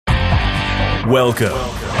Welcome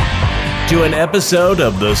to an episode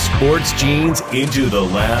of the Sports Genes Into the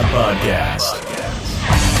Lab podcast,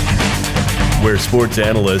 where sports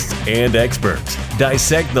analysts and experts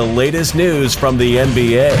dissect the latest news from the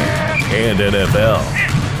NBA and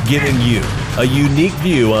NFL, giving you a unique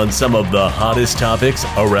view on some of the hottest topics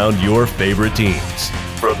around your favorite teams.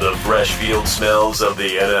 From the fresh field smells of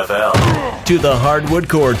the NFL to the hardwood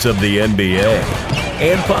courts of the NBA,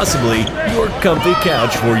 and possibly your comfy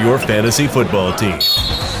couch for your fantasy football team.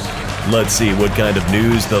 Let's see what kind of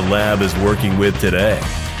news the lab is working with today.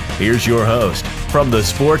 Here's your host from the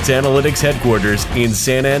Sports Analytics headquarters in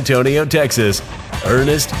San Antonio, Texas,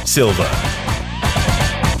 Ernest Silva.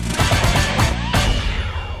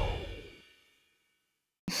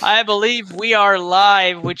 I believe we are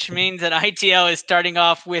live, which means that ITL is starting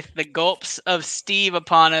off with the gulps of Steve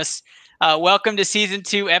upon us. Welcome to Season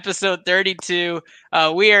 2, Episode 32.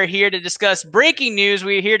 We are here to discuss breaking news.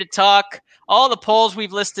 We are here to talk all the polls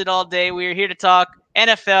we've listed all day. We are here to talk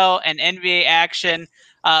NFL and NBA action.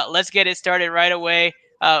 Let's get it started right away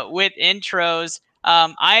with intros.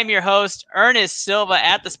 I am your host, Ernest Silva,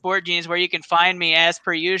 at the Sport Genes, where you can find me as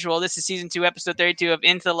per usual. This is Season 2, Episode 32 of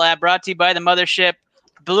Into the Lab, brought to you by the Mothership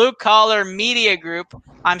Blue Collar Media Group.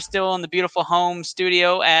 I'm still in the beautiful home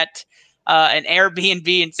studio at an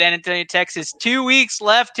Airbnb in San Antonio, Texas. 2 weeks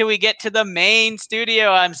left till we get to the main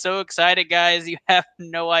studio. I'm so excited, guys. You have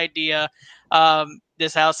no idea.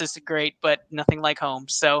 This house is great, but nothing like home.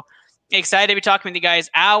 So excited to be talking with you guys.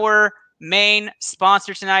 Our main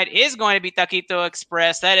sponsor tonight is going to be Taquito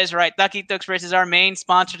Express. That is right. Taquito Express is our main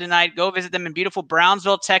sponsor tonight. Go visit them in beautiful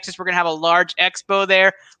Brownsville, Texas. We're going to have a large expo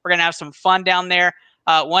there. We're going to have some fun down there.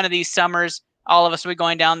 One of these summers, all of us will be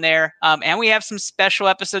going down there. And we have some special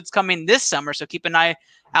episodes coming this summer, so keep an eye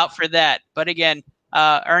out for that. But again,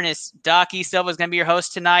 Ernest Docky Silva is going to be your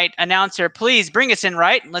host tonight. Announcer, please bring us in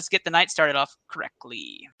right, and let's get the night started off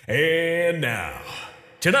correctly. And now,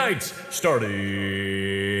 tonight's starting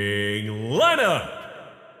lineup.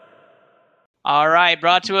 All right,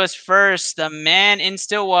 brought to us first, the man in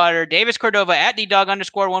Stillwater, Davis Cordova, at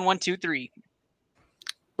 @DDog_1123.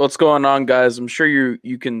 What's going on, guys? I'm sure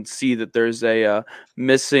you can see that there's a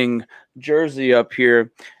missing jersey up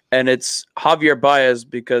here, and it's Javier Baez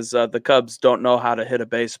because the Cubs don't know how to hit a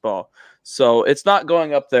baseball. So it's not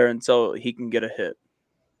going up there until he can get a hit.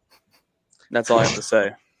 That's all I have to say.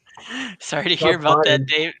 Sorry to hear about that,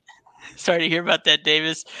 Dave. Sorry to hear about that,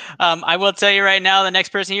 Davis. I will tell you right now, the next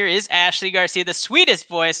person here is Ashley Garcia, the sweetest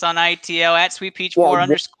voice on ITL, at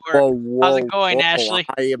SweetPeach4_. How's it going, Ashley?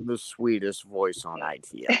 I am the sweetest voice on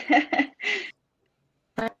ITL.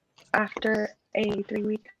 After a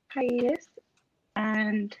 3-week hiatus,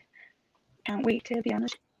 and can't wait to be on the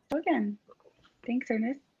show again. Thanks,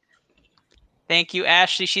 Ernest. Thank you,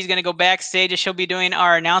 Ashley. She's going to go backstage, and she'll be doing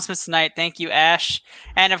our announcements tonight. Thank you, Ash.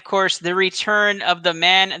 And, of course, the return of the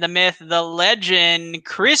man, the myth, the legend,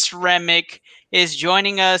 Chris Remick, is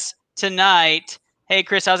joining us tonight. Hey,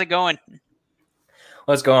 Chris, how's it going?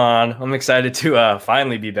 What's going on? I'm excited to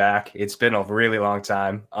finally be back. It's been a really long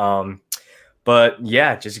time. But,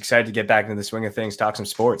 yeah, just excited to get back into the swing of things, talk some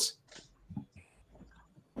sports.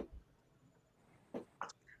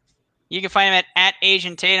 You can find him at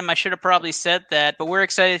Asian Tatum. I should have probably said that, but we're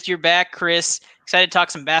excited that you're back, Chris. Excited to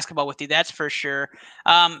talk some basketball with you, that's for sure.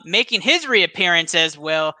 Making his reappearance as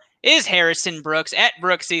well is Harrison Brooks at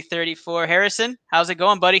Brooksy34. Harrison, how's it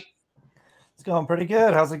going, buddy? It's going pretty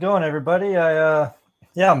good. How's it going, everybody?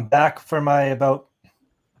 I'm back for my about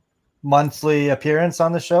monthly appearance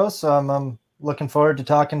on the show, so I'm looking forward to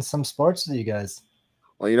talking some sports with you guys.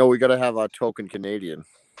 Well, we got to have our token Canadian.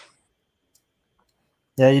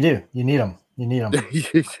 Yeah, you do. You need them.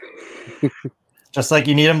 Just like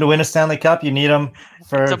you need them to win a Stanley Cup, you need them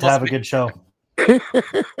to have a good show. All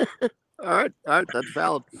right, that's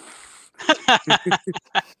valid.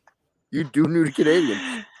 You do need a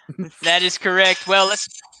Canadian. That is correct. Well,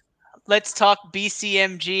 let's talk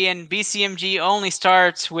BCMG, and BCMG only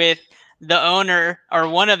starts with the owner or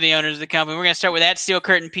one of the owners of the company. We're going to start with Steel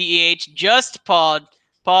Curtain PEH. Just Paul.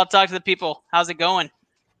 Paul, talk to the people. How's it going?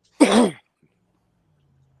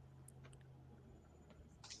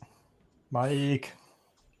 Mike.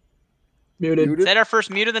 Muted. Is that our first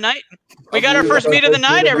mute of the night? We got our first mute of the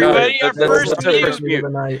night, everybody. Our first mute.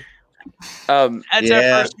 Of the night. That's our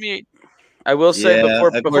first mute. I will say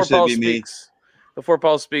before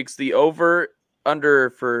Paul speaks, the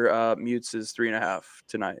over/under for mutes is 3.5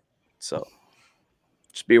 tonight. So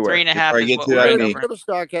just be aware. 3.5 is what we're we're going to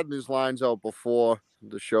start getting these lines out before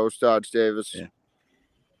the show starts, Davis. Yeah.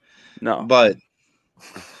 No, but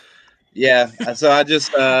yeah. So I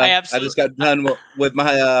just got done with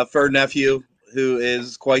my fur nephew who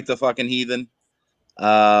is quite the fucking heathen.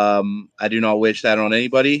 I do not wish that on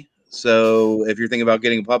anybody. So if you're thinking about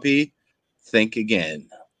getting a puppy, think again.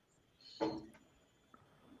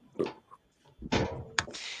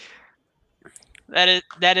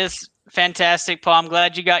 That is fantastic, Paul. I'm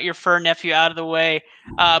glad you got your fur nephew out of the way.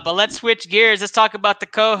 But let's switch gears. Let's talk about the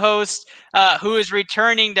co-host who is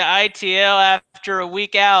returning to ITL after a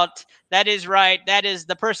week out. That is right. That is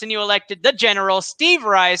the person you elected, the General, Steve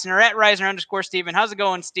Reisner, at Reisner_Steven. How's it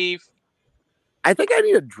going, Steve? I think I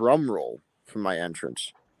need a drum roll for my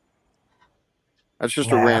entrance. That's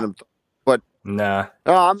just a random. But nah,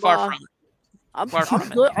 I'm far from. I'm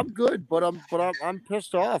good. I'm good, but I'm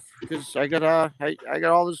pissed off because I got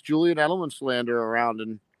all this Julian Edelman slander around,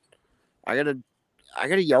 and I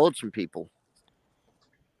gotta yell at some people.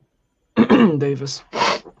 Davis.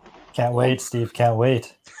 Can't wait, Steve. Can't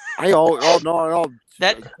wait. No.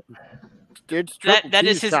 That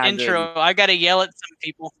is his time, intro. baby. I gotta yell at some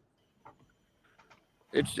people.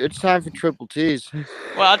 It's time for Triple T's.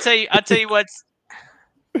 Well, I'll tell you what,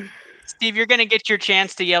 Steve, you're gonna get your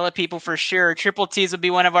chance to yell at people for sure. Triple T's will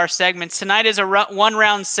be one of our segments tonight. Is a one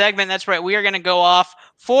round segment. That's right. We are gonna go off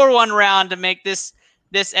for one round to make this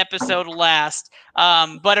episode last.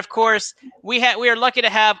 But of course, we are lucky to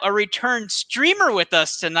have a return streamer with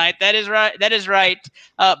us tonight. That is right.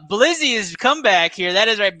 Blizzy has come back here. That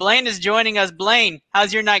is right. Blaine is joining us. Blaine,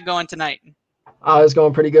 how's your night going tonight? It's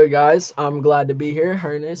going pretty good, guys. I'm glad to be here.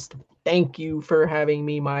 Ernest, thank you for having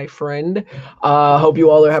me, my friend. Hope you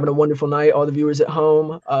all are having a wonderful night. All the viewers at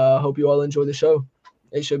home, hope you all enjoy the show.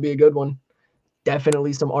 It should be a good one.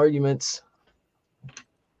 Definitely some arguments.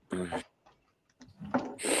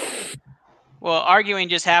 Well, arguing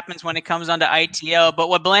just happens when it comes onto ITL. But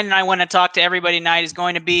what Blaine and I want to talk to everybody tonight is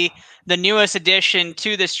going to be the newest addition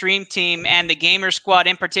to the stream team and the Gamer Squad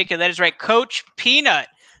in particular. That is right. Coach Peanut,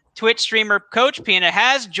 Twitch streamer Coach Peanut,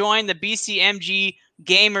 has joined the BCMG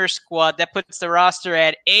Gamer Squad. That puts the roster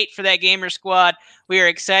at 8 for that Gamer Squad. We are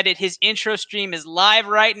excited. His intro stream is live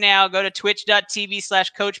right now. Go to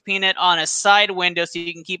twitch.tv/Coach Peanut on a side window so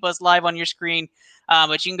you can keep us live on your screen.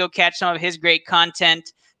 But you can go catch some of his great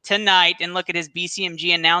content tonight and look at his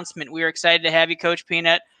BCMG announcement. We are excited to have you, Coach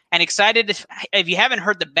Peanut, and excited if you haven't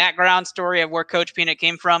heard the background story of where Coach Peanut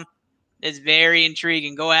came from, it's very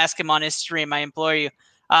intriguing. Go ask him on his stream. I implore you.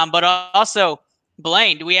 But also,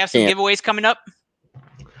 Blaine, do we have some giveaways coming up?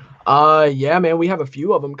 Yeah, man, we have a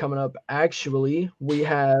few of them coming up. Actually, we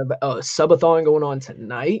have a subathon going on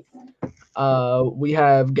tonight. We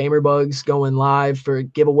have GamerBugs going live for a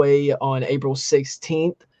giveaway on April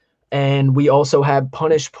 16th. And we also have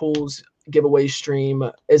Punish Pool's giveaway stream.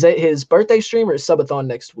 Is it his birthday stream or his subathon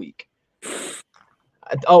next week?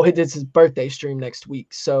 Oh, it's his birthday stream next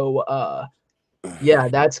week. So, yeah,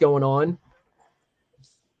 that's going on.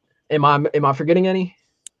 Am I forgetting any?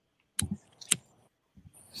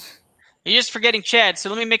 You're just forgetting Chad. So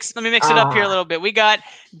let me mix it up here a little bit. We got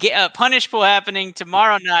Punish Pool happening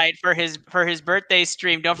tomorrow night for his birthday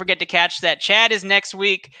stream. Don't forget to catch that. Chad is next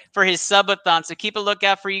week for his subathon. So keep a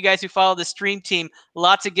lookout for you guys who follow the stream team.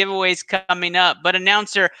 Lots of giveaways coming up. But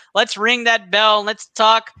announcer, let's ring that bell and let's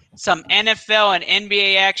talk some NFL and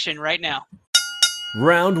NBA action right now.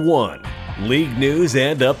 Round 1. League news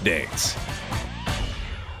and updates.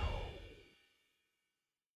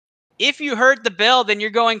 If you heard the bell, then you're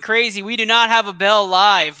going crazy. We do not have a bell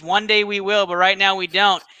live. One day we will, but right now we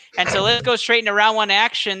don't. And so let's go straight into round 1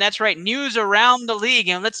 action. That's right, news around the league.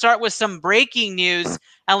 And let's start with some breaking news,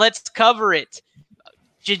 and let's cover it.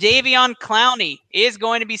 Jadeveon Clowney is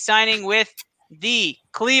going to be signing with the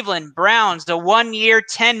Cleveland Browns, the 1-year,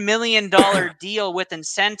 $10 million deal with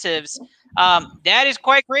incentives. That is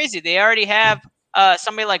quite crazy. They already have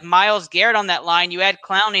somebody like Myles Garrett on that line. You add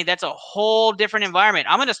Clowney, that's a whole different environment.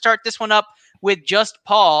 I'm going to start this one up with just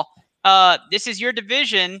Paul. This is your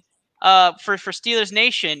division for Steelers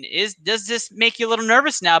Nation. Does this make you a little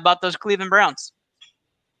nervous now about those Cleveland Browns?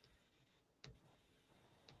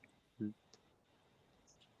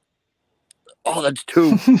 Oh, that's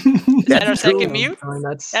 2. Is that our second mute?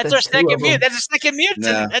 That's our second mute. That's a second mute.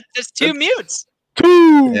 No. That's 2 mutes.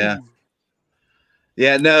 2.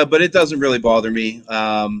 Yeah, no, but it doesn't really bother me.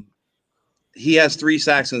 He has 3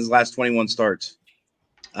 sacks in his last 21 starts.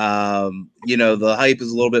 The hype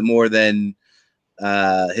is a little bit more than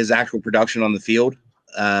his actual production on the field.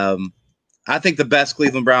 I think the best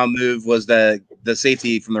Cleveland Brown move was the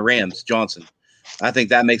safety from the Rams, Johnson. I think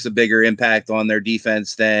that makes a bigger impact on their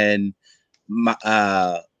defense than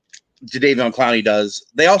Jadeveon Clowney does.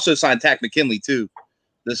 They also signed Takk McKinley too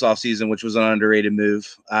this offseason, which was an underrated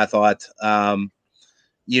move, I thought. But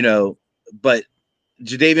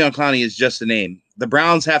Jadeveon Clowney is just a name. The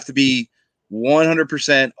Browns have to be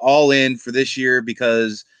 100% all in for this year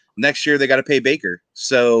because next year they got to pay Baker.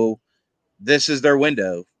 So this is their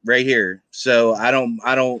window right here. So I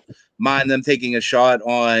don't mind them taking a shot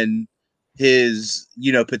on his,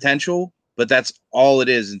 potential, but that's all it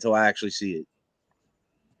is until I actually see it.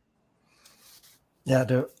 Yeah,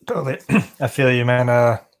 totally. I feel you, man.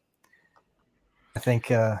 I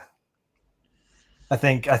think I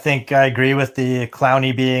agree with the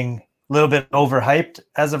Clowney being a little bit overhyped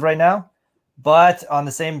as of right now, but at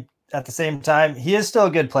the same time, he is still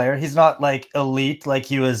a good player. He's not like elite like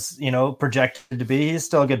he was, projected to be. He's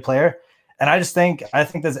still a good player, and I think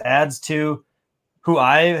this adds to who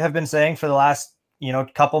I have been saying for the last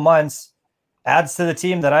couple months, adds to the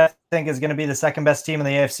team that I think is going to be the second best team in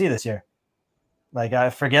the AFC this year. Like, I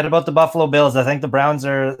forget about the Buffalo Bills. I think the Browns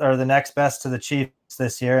are the next best to the Chiefs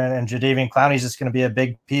this year, and Jadeveon Clowney is just going to be a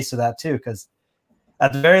big piece of that too, because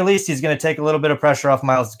at the very least, he's going to take a little bit of pressure off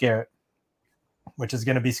Myles Garrett, which is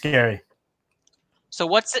going to be scary. So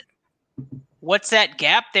what's that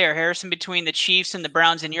gap there, Harrison, between the Chiefs and the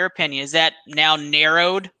Browns, in your opinion? Is that now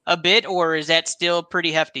narrowed a bit, or is that still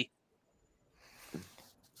pretty hefty?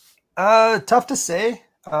 Tough to say.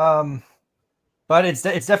 But it's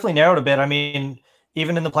definitely narrowed a bit. I mean,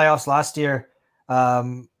 even in the playoffs last year,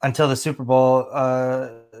 until the Super Bowl,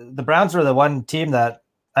 the Browns were the one team that,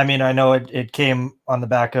 I mean, I know it came on the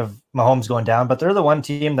back of Mahomes going down, but they're the one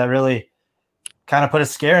team that really kind of put a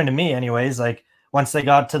scare into me anyways. Like, once they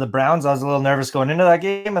got to the Browns, I was a little nervous going into that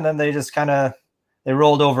game, and then they just they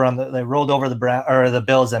rolled over the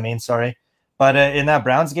Bills, I mean, sorry. But in that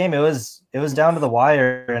Browns game, it was down to the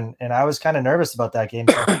wire, and I was kind of nervous about that game.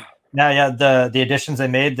 So, now, yeah, the additions they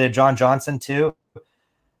made, the John Johnson too.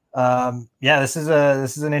 This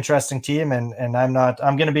is an interesting team, and I'm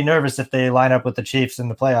going to be nervous if they line up with the Chiefs in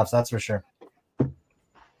the playoffs. That's for sure.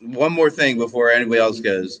 One more thing before anybody else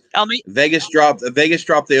goes. Vegas dropped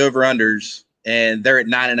the over-unders, and they're at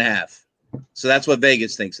 9.5. So that's what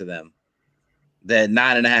Vegas thinks of them. They're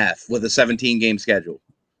 9.5 with a 17-game schedule.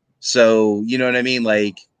 So, you know what I mean?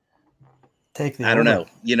 Like, I don't know.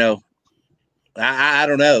 I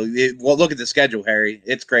don't know. Well, look at the schedule, Harry.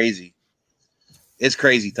 It's crazy. It's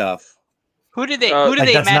crazy tough. Who do they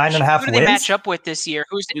match up with this year?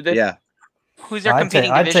 Who's their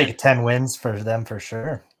competing division? I'd take 10 wins for them for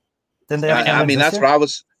sure. Didn't they? I mean, that's what I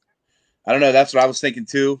was. I don't know. That's what I was thinking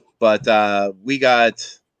too. But we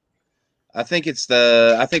got. I think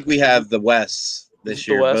we have the West this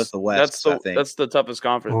year. Both the West. That's the toughest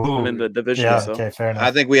conference in the division. Yeah. So. Okay. Fair enough.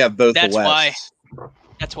 I think we have both the West.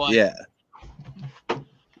 That's why. Yeah.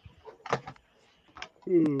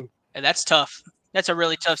 And that's tough. That's a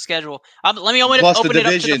really tough schedule. Let me open it up to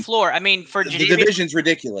the floor. I mean, for the division's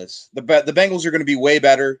ridiculous. The Bengals are going to be way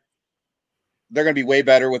better. They're going to be way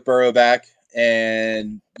better with Burrow back,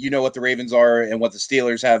 and you know what the Ravens are and what the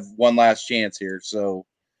Steelers have one last chance here. So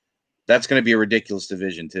that's going to be a ridiculous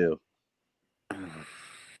division too.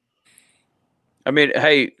 I mean,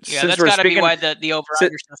 hey, yeah, that's got to be why the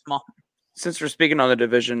over-under is so small. Since we're speaking on the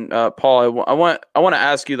division, Paul, I want to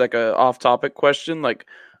ask you like a off-topic question. Like,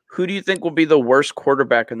 who do you think will be the worst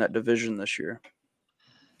quarterback in that division this year?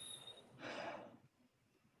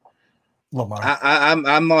 Lamar.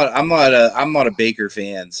 I'm not a Baker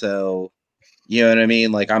fan, so you know what I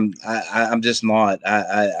mean. Like I'm just not.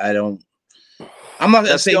 I don't. I'm not.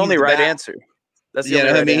 That's the only right answer. That's the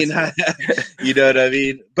only right answer. You know what I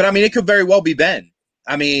mean. But I mean, it could very well be Ben.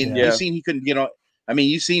 I mean, you've seen he couldn't. I mean,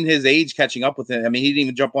 you've seen his age catching up with him. I mean, he didn't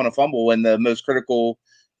even jump on a fumble in the most critical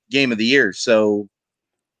game of the year. So,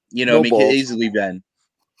 it could easily be Ben.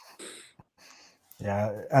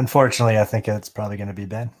 Yeah, unfortunately, I think it's probably going to be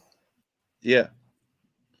Ben. Yeah,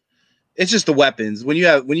 it's just the weapons. When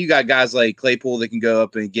you got guys like Claypool that can go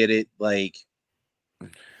up and get it, like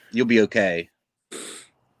you'll be okay.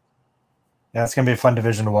 Yeah, it's going to be a fun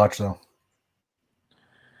division to watch, though.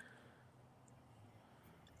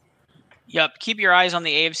 Yep, keep your eyes on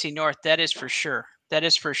the AFC North. That is for sure.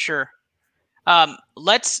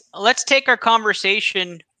 Let's take our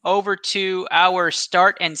conversation over to our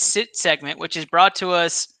start and sit segment, which is brought to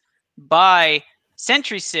us by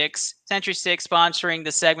Century 6. Century 6 sponsoring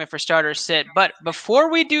the segment for start or sit. But before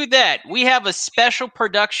we do that, we have a special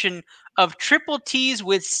production of Triple T's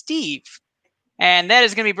with Steve. And that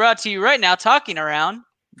is going to be brought to you right now, talking around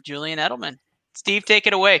Julian Edelman. Steve, take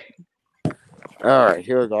it away. All right,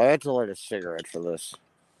 here we go. I had to light a cigarette for this.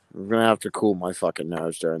 I'm going to have to cool my fucking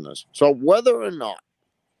nose during this. So whether or not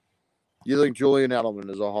you think Julian Edelman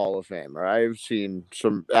is a Hall of Famer, I've seen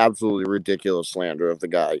some absolutely ridiculous slander of the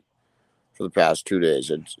guy for the past 2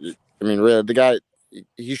 days. I mean, really, the guy,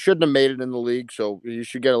 he shouldn't have made it in the league, so he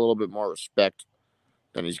should get a little bit more respect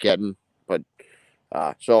than he's getting. But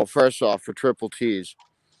So first off, for triple T's,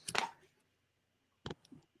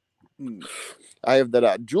 I have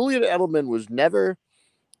that Julian Edelman was never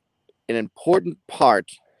an important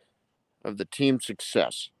part of the team's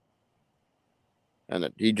success, and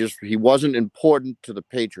that he wasn't important to the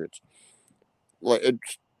Patriots. Like,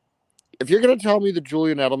 if you're gonna tell me that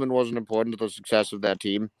Julian Edelman wasn't important to the success of that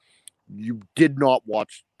team, you did not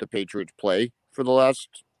watch the Patriots play for the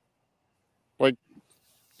last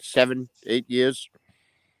 7-8 years.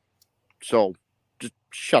 So just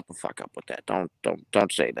shut the fuck up with that.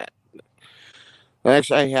 Don't say that.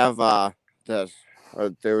 Next, I have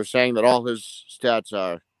they were saying that all his stats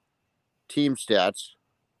are team stats.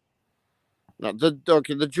 Now,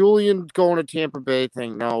 the Julian going to Tampa Bay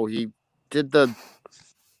thing. No, he did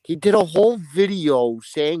a whole video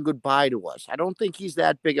saying goodbye to us. I don't think he's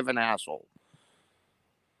that big of an asshole.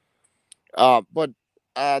 But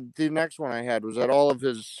the next one I had was that all of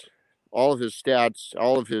his stats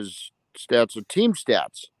are team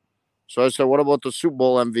stats. So I said, what about the Super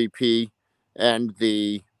Bowl MVP and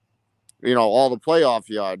the, all the playoff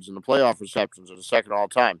yards and the playoff receptions are the second all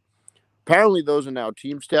time? Apparently those are now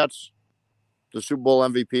team stats. The Super Bowl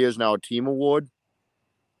MVP is now a team award.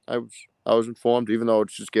 I was informed, even though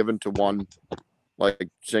it's just given to one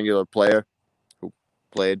singular player who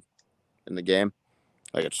played in the game.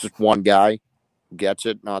 It's just one guy who gets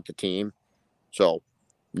it, not the team. So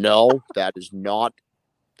no, that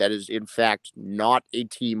is in fact not a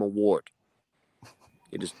team award.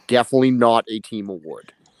 It is definitely not a team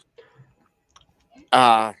award.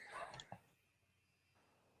 What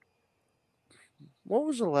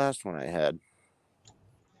was the last one I had?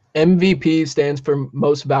 MVP stands for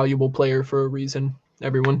most valuable player for a reason.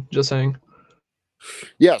 Everyone, just saying.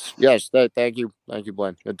 Yes. Thank you,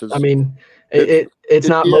 Blaine. It does, it's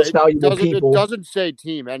not most valuable people. It doesn't say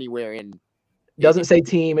team anywhere in. It doesn't say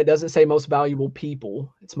team. It doesn't say most valuable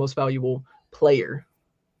people. It's most valuable player,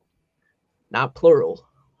 not plural.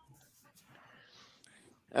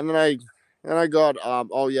 And then I got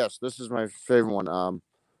oh yes, this is my favorite one.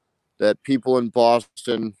 That people in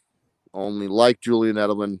Boston only like Julian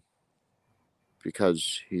Edelman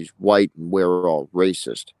because he's white and we're all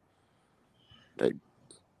racist.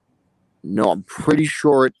 No, I'm pretty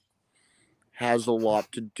sure it has a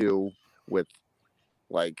lot to do with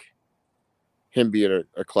him being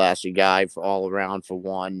a classy guy for all around for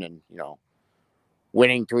one, and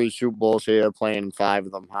winning 3 Super Bowls here, playing 5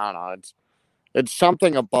 of them. I don't know. It's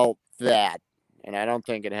something about that, and I don't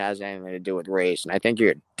think it has anything to do with race. And I think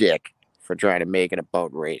you're a dick for trying to make it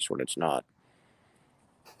about race when it's not.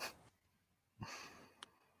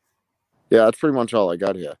 Yeah, that's pretty much all I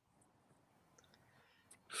got here.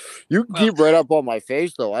 You can keep right up on my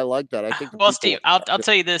face, though. I like that. I think. Well, Steve, I'll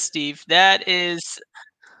tell you this, Steve. That is.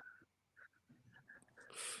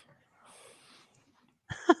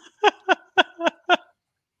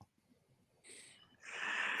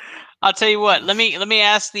 I'll tell you what. Let me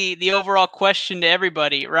ask the overall question to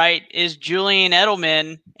everybody. Right? Is Julian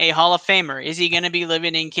Edelman a Hall of Famer? Is he going to be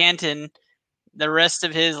living in Canton the rest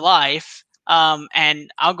of his life?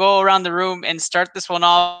 And I'll go around the room and start this one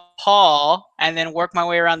off, Paul, and then work my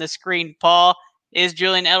way around the screen. Paul, is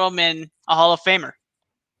Julian Edelman a Hall of Famer?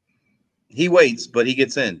 He waits, but he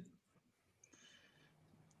gets in.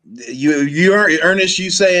 You Ernest, you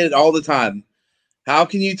say it all the time. How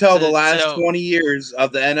can you tell the last 20 years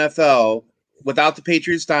of the NFL without the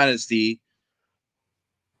Patriots dynasty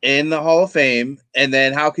in the Hall of Fame? And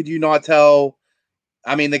then how could you not tell?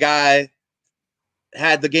 I mean, the guy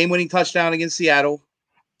had the game-winning touchdown against Seattle.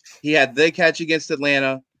 He had the catch against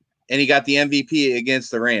Atlanta, and he got the MVP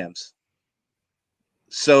against the Rams.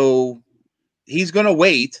 So he's going to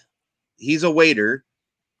wait. He's a waiter,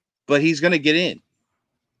 but he's going to get in.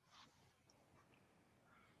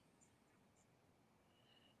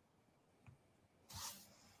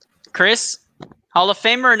 Chris, Hall of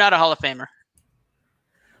Famer or not a Hall of Famer?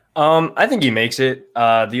 I think he makes it.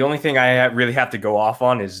 The only thing I really have to go off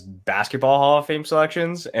on is basketball Hall of Fame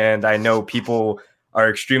selections. And I know people were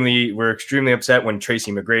extremely upset when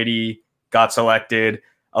Tracy McGrady got selected.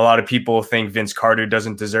 A lot of people think Vince Carter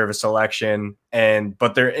doesn't deserve a selection,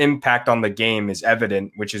 but their impact on the game is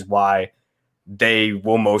evident, which is why they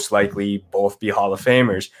will most likely both be Hall of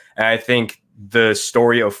Famers. And I think the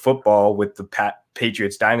story of football with the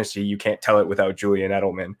Patriots dynasty, you can't tell it without Julian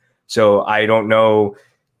Edelman. So I don't know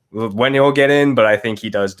when he'll get in, but I think he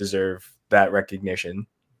does deserve that recognition.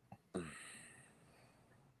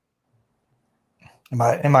 Am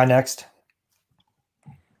I next?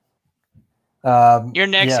 You're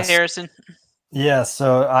next, yes. Harrison. Yeah,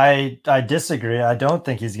 so I disagree. I don't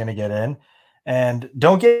think he's going to get in. And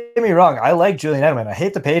don't get me wrong, I like Julian Edelman. I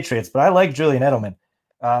hate the Patriots, but I like Julian Edelman.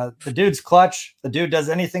 The dude's clutch. The dude does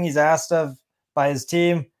anything he's asked of by his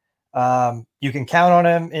team. You can count on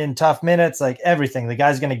him in tough minutes, like everything. The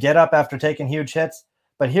guy's going to get up after taking huge hits.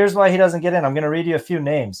 But here's why he doesn't get in. I'm going to read you a few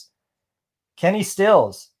names. Kenny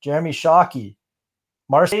Stills, Jeremy Shockey,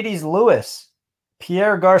 Mercedes Lewis,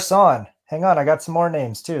 Pierre Garçon. Hang on, I got some more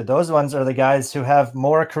names too. Those ones are the guys who have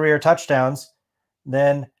more career touchdowns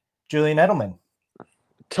than Julian Edelman.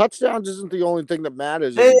 Touchdowns isn't the only thing that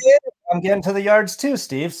matters. I'm getting to the yards too,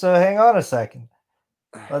 Steve. So hang on a second.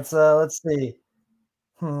 Let's see.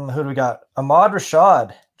 Who do we got? Ahmad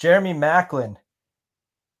Rashad, Jeremy Maclin,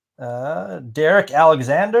 Derek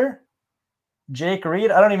Alexander, Jake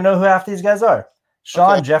Reed. I don't even know who half these guys are.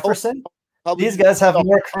 Sean Jefferson. These guys have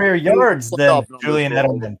more career yards than Julian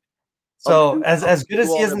Edelman. So as good as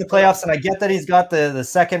he is in the playoffs, and I get that he's got the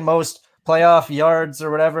second most playoff yards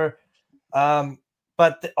or whatever,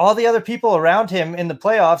 but all the other people around him in the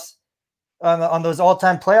playoffs on those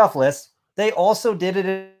all-time playoff lists, they also did it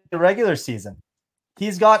in the regular season.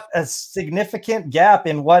 He's got a significant gap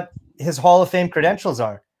in what his Hall of Fame credentials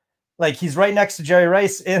are. Like he's right next to Jerry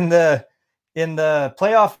Rice in the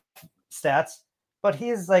playoff stats, but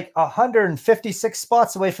he's like 156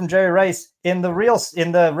 spots away from Jerry Rice in the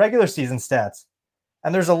regular season stats.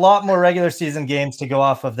 And there's a lot more regular season games to go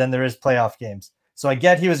off of than there is playoff games. So I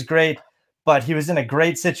get he was great, but he was in a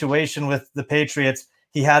great situation with the Patriots.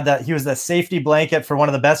 He was the safety blanket for one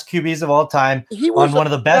of the best QBs of all time on one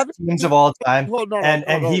of the best teams of all time.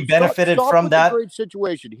 And he benefited from that great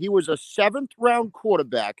situation. He was a 7th round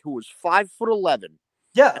quarterback who was 5'11".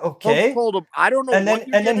 Yeah. Okay. Told him, I don't know. And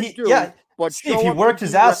then he, but Steve, he worked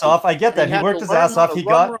his ass off. I get that. He worked his ass off. He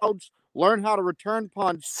got routes, learn how to return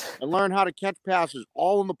punts, and learn how to catch passes,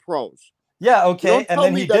 all in the pros. Yeah, okay. And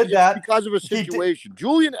then he did that because of a situation.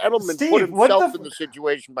 Julian Edelman put himself in the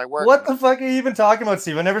situation by working. What the fuck are you even talking about,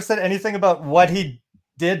 Steve? I never said anything about what he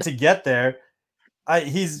did to get there.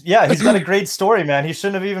 He's got a great story, man. He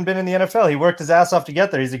shouldn't have even been in the NFL. He worked his ass off to get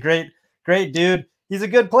there. He's a great dude. He's a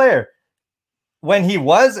good player. When he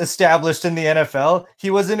was established in the NFL, he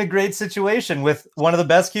was in a great situation with one of the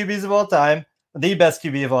best QBs of all time, the best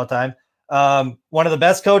QB of all time, one of the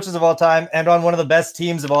best coaches of all time, and on one of the best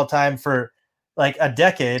teams of all time for like a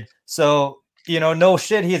decade. So, no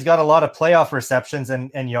shit, he's got a lot of playoff receptions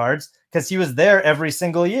and yards because he was there every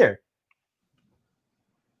single year.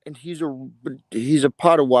 And he's a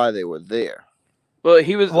part of why they were there. Well,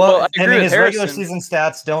 he was. Well, I mean, his regular season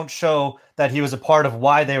stats don't show that he was a part of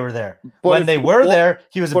why they were there. When they were there,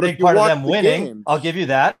 he was a big part of them winning. Games, I'll give you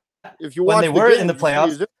that. If you when they were in the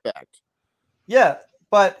playoffs, yeah,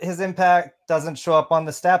 but his impact doesn't show up on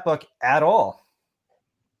the stat book at all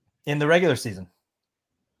in the regular season.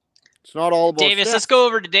 It's not all about Davis. stats. Let's go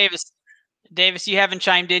over to Davis. Davis, you haven't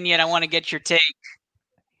chimed in yet. I want to get your take.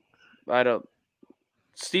 I don't.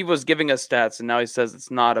 Steve was giving us stats, and now he says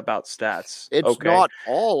it's not about stats. It's not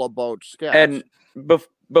all about stats. And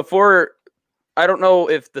before, I don't know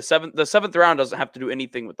if the seventh round doesn't have to do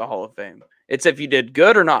anything with the Hall of Fame. It's if you did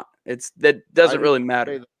good or not. That doesn't really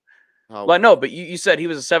matter. Well, I know, but you said he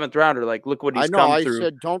was a 7th rounder. Like, look what he's come through. I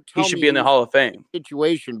said, don't tell me he should be in the Hall of Fame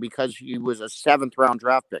situation because he was a 7th round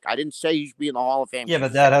draft pick. I didn't say he should be in the Hall of Fame. Yeah,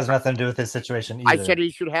 but that has nothing to do with his situation either. I said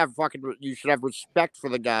you should have respect for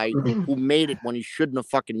the guy who made it when he shouldn't have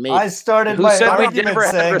fucking made it. I started my argument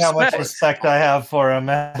saying how much respect I have for him.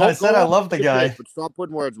 I said I love the guy. But stop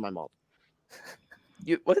putting words in my mouth.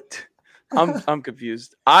 What? I'm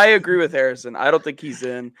confused. I agree with Harrison. I don't think he's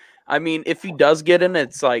in. I mean, if he does get in,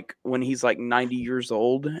 it's like when he's like 90 years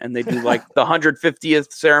old and they do like the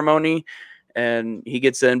 150th ceremony and he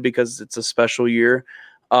gets in because it's a special year.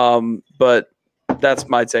 But that's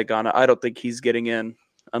my take on it. I don't think he's getting in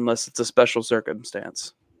unless it's a special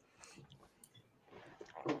circumstance.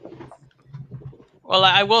 Well,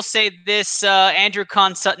 I will say this. Andrew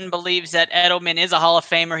Conn Sutton believes that Edelman is a Hall of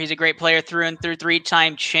Famer. He's a great player through and through,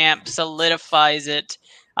 3-time champ, solidifies it.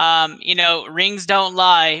 Rings don't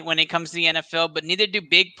lie when it comes to the NFL, but neither do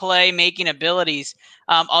big play making abilities.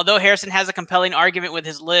 Although Harrison has a compelling argument with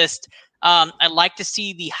his list, I'd like to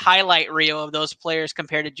see the highlight reel of those players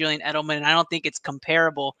compared to Julian Edelman, and I don't think it's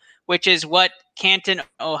comparable, which is what Canton,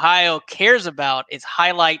 Ohio cares about, is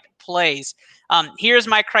highlight plays. Here's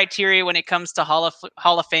my criteria when it comes to Hall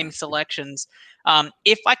of Fame selections.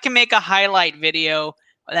 If I can make a highlight video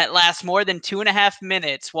that lasts more than 2.5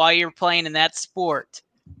 minutes while you're playing in that sport,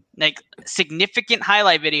 like significant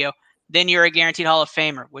highlight video, then you're a guaranteed Hall of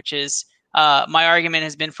Famer, which is my argument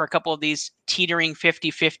has been for a couple of these teetering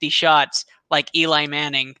 50-50 shots like Eli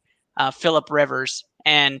Manning, Phillip Rivers,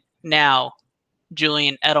 and now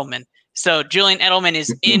Julian Edelman. So Julian Edelman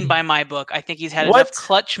is in by my book. I think he's had What? enough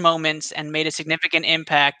clutch moments and made a significant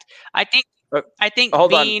impact. I think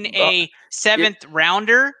hold on. being a seventh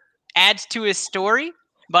rounder adds to his story,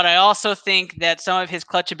 but I also think that some of his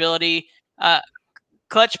clutch ability,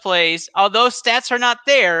 clutch plays, although stats are not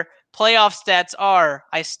there, playoff stats are.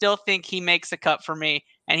 I still think he makes a cut for me,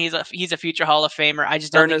 and he's a future Hall of Famer. I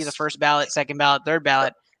just don't think he's a first ballot, second ballot, third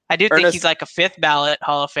ballot. I do think he's like a fifth ballot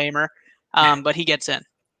Hall of Famer, but he gets in.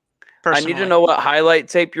 Personally. I need to know what highlight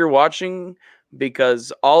tape you're watching,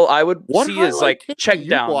 because all I would see is like check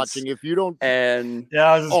downs. Watching if you don't. And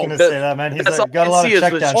yeah, I was just going to say that, man. He's got a lot of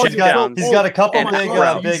check downs. He's got a couple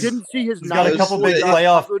big. Didn't see his. He's got a couple big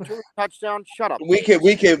playoff touchdowns. Shut up. We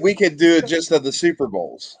could do it just of the Super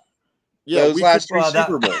Bowls. Yeah, those last three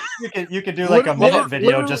Super Bowls. You could do like a minute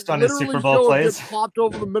video just on his Super Bowl plays. Popped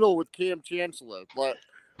over the middle with Cam Chancellor, but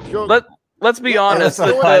let's be honest.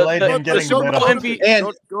 The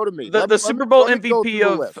Super Bowl MVP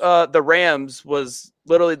of the Rams was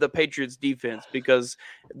literally the Patriots defense, because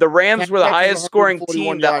the Rams were the highest scoring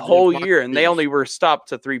team that whole year, and they only were stopped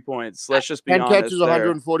to 3 points. Let's just be honest. 10 catches,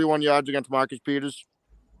 141 yards against Marcus Peters.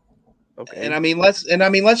 Okay. And I mean, let's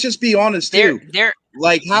just be honest too.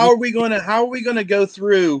 Like, how are we gonna go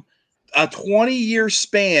through a 20-year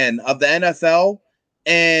span of the NFL,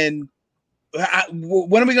 and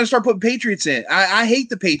when are we going to start putting Patriots in? I hate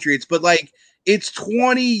the Patriots, but like, it's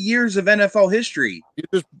 20 years of NFL history.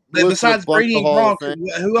 Besides Brady and Gronk,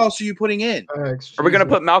 who else are you putting in? Are we going to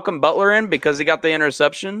put Malcolm Butler in because he got the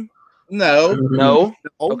interception? No.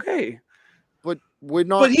 Okay. But we're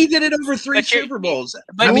not. But he did it over 3 Super Bowls.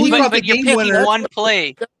 But you're picking one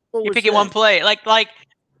play. You're picking one play. Like.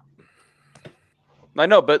 I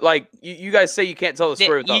know, but like you guys say, you can't tell the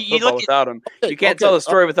story without football without him. You can't tell the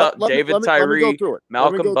story without David Tyree,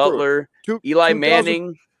 Malcolm Butler, Eli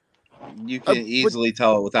Manning. You can easily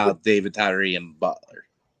tell it without David Tyree and Butler.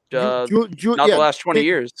 Not the last 20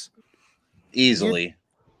 years. Easily.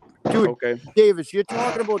 Dude, okay. Davis, you're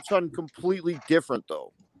talking about something completely different,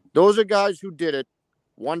 though. Those are guys who did it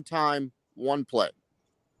one time, one play.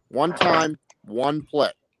 One time, one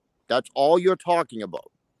play. That's all you're talking about.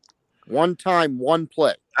 One time, one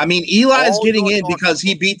play. I mean, Eli's getting in because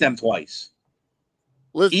he beat them twice.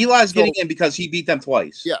 Eli's getting in because he beat them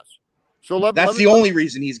twice. Yes. So that's the only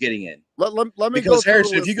reason he's getting in. Let me because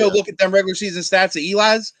Harrison, if you go look at them regular season stats of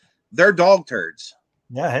Eli's, they're dog turds.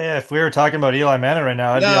 Yeah, hey, if we were talking about Eli Manning right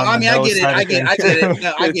now, I get it. I get it.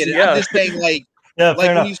 No, I get it. I'm just saying, like,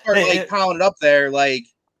 when you start piling it up there, like,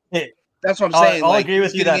 that's what I'm saying. I'll agree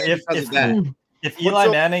with you that if Eli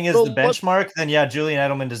Manning is the benchmark, then yeah, Julian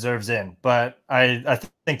Edelman deserves in. But I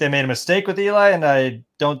think they made a mistake with Eli, and I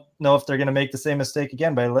don't know if they're going to make the same mistake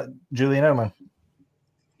again by Julian Edelman.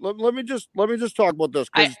 Let me just talk about this.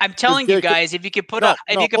 I'm telling you guys, if you could put a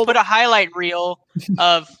highlight reel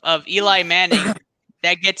of Eli Manning,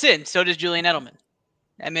 that gets in. So does Julian Edelman.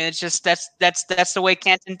 I mean, it's just that's the way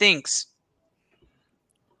Canton thinks.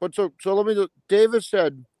 But so let me. Davis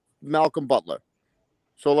said Malcolm Butler.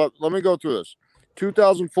 So let me go through this.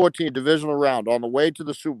 2014 divisional round on the way to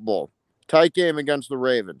the Super Bowl. Tight game against the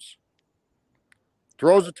Ravens.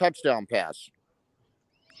 Throws a touchdown pass.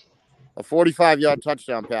 A 45-yard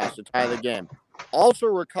touchdown pass to tie the game. Also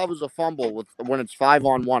recovers a fumble when it's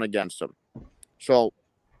 5-on-1 against him. So,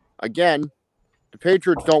 again, the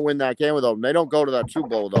Patriots don't win that game without him. They don't go to that Super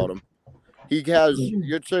Bowl without him.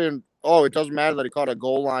 You're saying, it doesn't matter that he caught a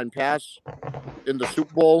goal line pass in the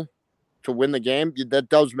Super Bowl to win the game? That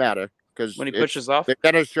does matter. Because when he pushes off, they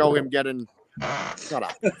gotta show him getting. Shut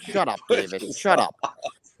up, Davis. Shut up.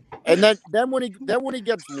 And then when he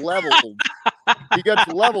gets leveled,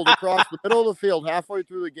 across the middle of the field halfway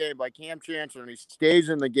through the game by Cam Chancellor, and he stays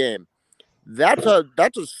in the game. That's a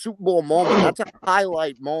Super Bowl moment. That's a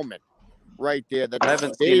highlight moment right there. That I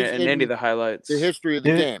haven't seen it in any of the highlights. The history of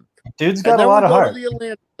the game. Dude's got a lot of heart.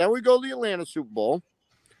 Then we go to the Atlanta Super Bowl.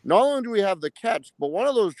 Not only do we have the catch, but one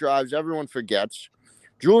of those drives everyone forgets.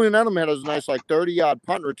 Julian Edelman has a nice 30-yard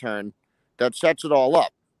punt return that sets it all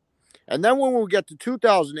up. And then when we get to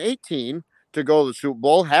 2018 to go to the Super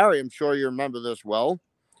Bowl, Harry, I'm sure you remember this well,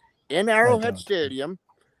 in Arrowhead Stadium,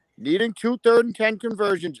 needing 2 3rd-and-10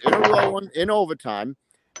 conversions in a row in overtime,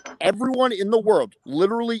 everyone in the world,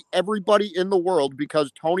 literally everybody in the world,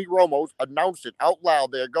 because Tony Romo announced it out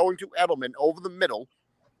loud, they're going to Edelman over the middle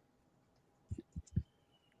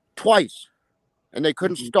twice, and they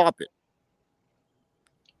couldn't stop it.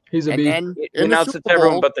 He's a beast. And in the Super Bowl,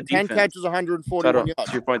 everyone but the 10 catches, 141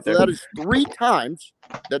 yards. Your point there. So that is 3 times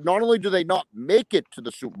that not only do they not make it to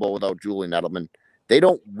the Super Bowl without Julian Edelman, they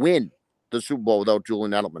don't win the Super Bowl without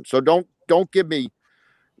Julian Edelman. So don't give me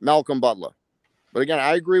Malcolm Butler. But again,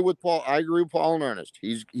 I agree with Paul. I agree with Paul and Ernest.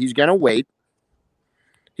 He's gonna wait.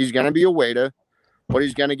 He's gonna be a waiter, but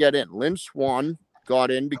he's gonna get in. Lynn Swann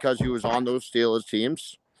got in because he was on those Steelers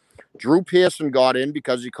teams. Drew Pearson got in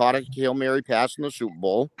because he caught a Hail Mary pass in the Super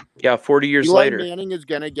Bowl. Yeah, 40 years Eli later. Manning is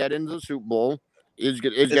gonna get into the Super Bowl. Is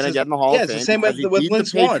gonna get in the Hall of Fame. It's the same with beat Lynn the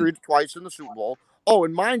Swann. Patriots twice in the Super Bowl. Oh,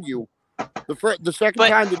 and mind you, the second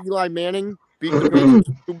time that Eli Manning beat the Patriots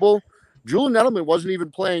in the Super Bowl, Julian Edelman wasn't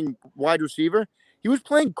even playing wide receiver. He was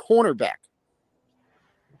playing cornerback.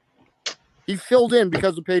 He filled in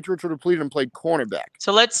because the Patriots were depleted and played cornerback.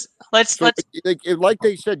 So let's like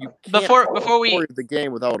they said, you can't before we the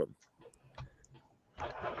game without him.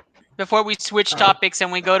 Before we switch topics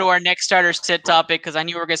and we go to our next starter sit topic, because I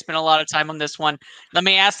knew we were going to spend a lot of time on this one, let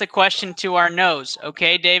me ask the question to our no's.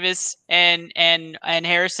 Okay, Davis and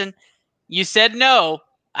Harrison, you said no.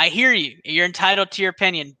 I hear you. You're entitled to your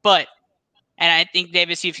opinion, but. And I think,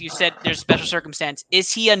 Davis, if you said there's a special circumstance,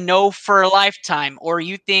 is he a no for a lifetime? Or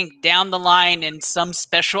you think down the line in some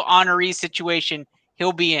special honoree situation,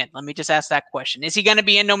 he'll be in? Let me just ask that question. Is he going to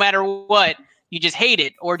be in no matter what? You just hate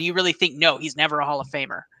it? Or do you really think, no, he's never a Hall of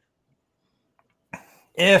Famer?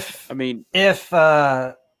 If he was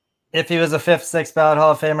a 5th, 6th ballot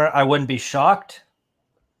Hall of Famer, I wouldn't be shocked.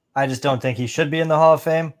 I just don't think he should be in the Hall of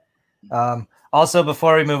Fame. Also,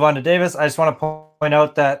 before we move on to Davis, I just want to point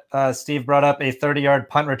out that Steve brought up a 30-yard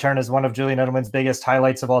punt return as one of Julian Edelman's biggest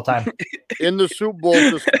highlights of all time. In the Super Bowl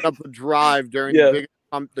to set up a drive during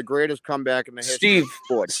the greatest comeback in the history of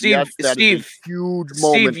sport. Steve, huge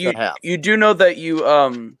moment to have. You do know that you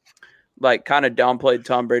kind of downplayed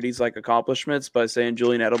Tom Brady's accomplishments by saying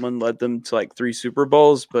Julian Edelman led them to 3 Super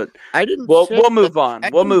Bowls, but I didn't. We'll move on.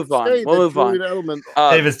 We'll move on. Edelman,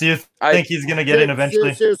 Davis, do you think he's going to get in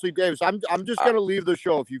eventually? Seriously, Davis, I'm just going to leave the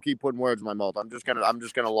show if you keep putting words in my mouth. I'm just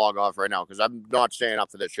gonna log off right now because I'm not staying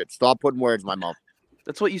up for this shit. Stop putting words in my mouth.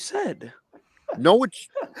 That's what you said. No, it's.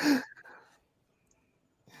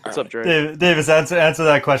 What's up, Dre? Davis, answer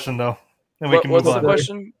that question though, and we can move on. What's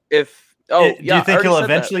the question? Do you think he'll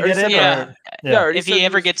eventually get in? Yeah. If he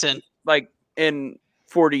ever gets in. In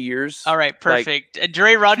 40 years. All right, perfect.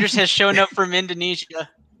 Dre Rogers has shown up from Indonesia.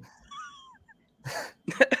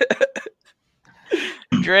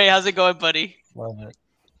 Dre, how's it going, buddy?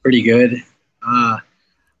 Pretty good.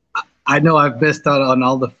 I know I've missed out on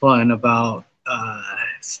all the fun about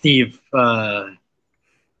Steve,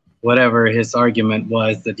 whatever his argument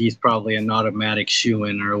was, that he's probably an automatic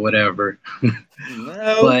shoo-in or whatever.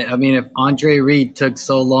 No. But, I mean, if Andre Reed took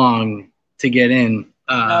so long to get in.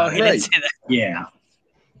 No, he didn't say that. Yeah.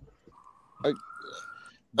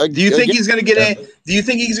 Do you think he's going to get in? Do you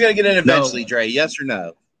think he's going to get in eventually, Dre? Yes or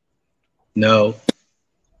no? No.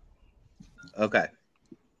 Okay.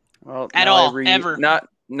 Well, at all, ever. Now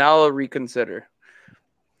I'll reconsider.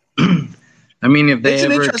 I mean, if they it's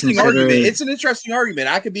an ever interesting consider... argument. It's an interesting argument.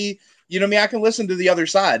 I could be, I can listen to the other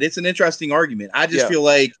side. It's an interesting argument. I just feel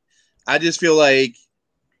like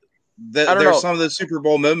there's some of the Super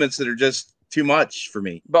Bowl moments that are just too much for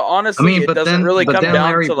me. But honestly, it doesn't really come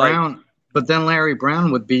down to Brown, but then Larry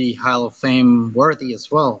Brown would be Hall of Fame worthy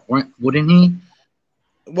as well, wouldn't he?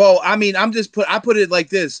 Well, I mean, I put it like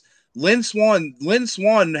this: Lynn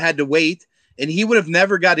Swann had to wait, and he would have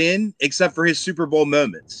never got in except for his Super Bowl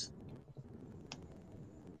moments.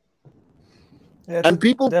 Yeah, and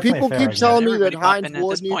people keep telling me that Hines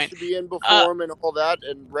Ward needs to be in before him and all that,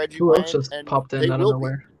 and Reggie Wayne just and popped in out of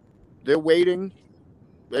nowhere. They're waiting,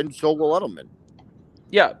 and so will Edelman.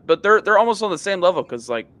 Yeah, but they're almost on the same level because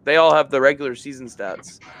they all have the regular season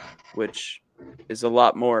stats, which is a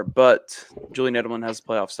lot more. But Julian Edelman has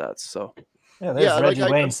playoff stats, so yeah, there's Reggie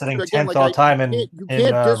Wayne sitting 10th all time in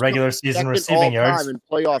regular season receiving yards and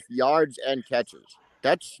playoff yards and catches.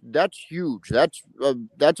 That's huge. That's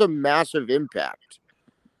a massive impact.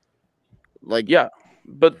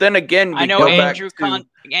 But then again, I know Andrew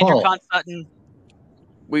Sutton.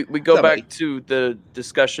 We go back to the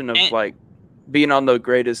discussion of being on the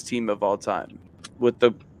greatest team of all time with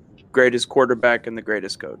the greatest quarterback and the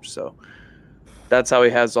greatest coach. So that's how he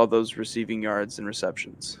has all those receiving yards and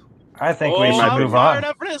receptions. I think we should move on.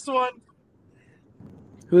 Up for this one.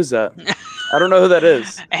 Who is that? I don't know who that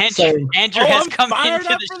is. Andrew has come into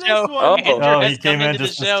the show. He came in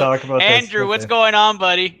just to talk about Andrew, what's going on,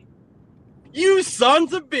 buddy? You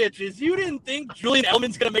sons of bitches. You didn't think Julian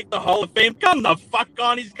Edelman's going to make the Hall of Fame? Come the fuck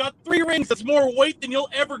on. He's got 3 rings. That's more weight than you'll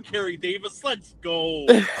ever carry, Davis. Let's go.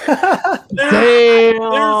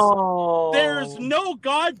 There's no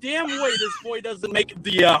goddamn way this boy doesn't make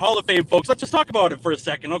the Hall of Fame, folks. Let's just talk about it for a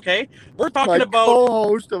second, okay? We're talking about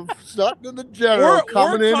co-host of Sutton and the General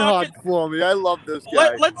coming in hot for me. I love this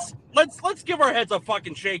guy. Let's give our heads a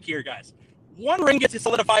fucking shake here, guys. one ring gets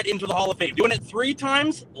solidified into the Hall of Fame. Doing it 3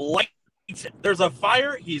 times, lights it. There's a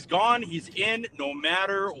fire, he's gone, he's in, no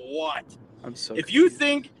matter what. If you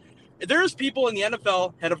think there's people in the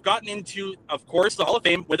NFL that have gotten into, of course, the Hall of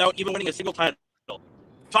Fame without even winning a single title.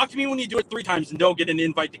 Talk to me when you do it 3 times and don't get an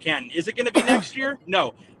invite to Canton. Is it going to be next year?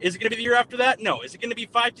 No. Is it going to be the year after that? No. Is it going to be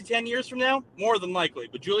 5 to 10 years from now? More than likely.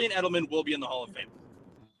 But Julian Edelman will be in the Hall of Fame.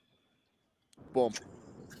 Boom.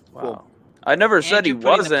 Wow. Boom. I never said he Andrew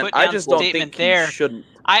putting the wasn't. put I down just don't statement think there. he shouldn't.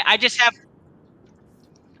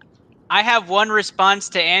 I have one response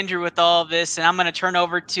to Andrew with all of this, and I'm going to turn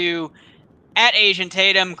over to at Asian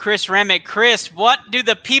Tatum, Chris Remick. Chris, what do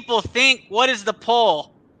the people think? What is the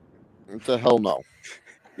poll? It's a hell no.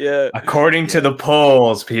 Yeah. According to the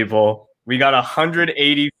polls, people, we got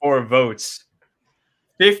 184 votes.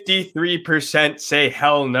 53% say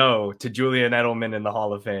hell no to Julian Edelman in the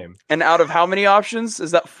Hall of Fame. And out of how many options?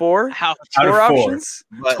 Is that 4? How? Out of 4. Options?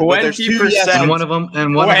 But there's 2 yes 20%. And one of them,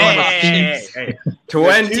 and one of them was Chiefs.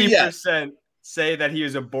 20% say that he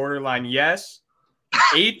is a borderline yes.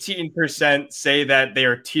 18% say that they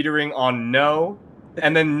are teetering on no.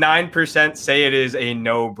 And then 9% say it is a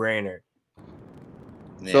no-brainer.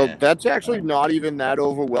 So Yeah. that's actually not even that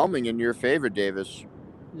overwhelming in your favor, Davis.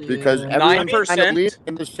 Because everyone's 9%? kind of leaning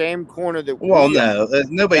in the same corner that Well, we are. no,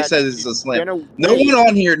 nobody That says it's a slam. gonna No win. one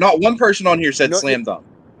on here, not one person on here said No, slam dunk.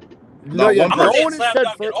 No, Not yeah, one no person. one has Slam said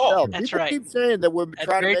dunk at first all. down. That's People right. keep saying that we're That's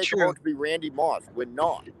trying to very make true. him out to be Randy Moss. We're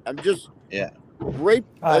not. I'm just Yeah. great.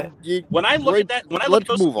 When I look great- at that, when I look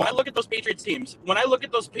let's move on. at those Patriots teams,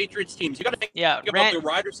 you got to think Yeah, about the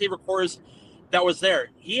wide receiver cores that was there.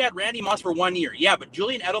 He had Randy Moss for 1 year. Yeah, but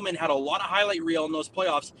Julian Edelman had a lot of highlight reel in those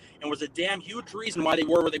playoffs and was a damn huge reason why they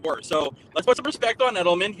were where they were. So let's put some respect on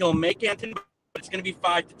Edelman. He'll make Canton, but it's going to be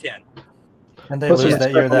 5 to 10. And they Put some lose that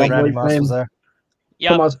respect year on that my Randy boy's Moss name. was there.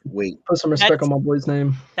 Yeah, Wait. Put some respect on my boy's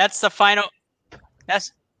name. that's the final.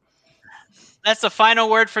 That's the final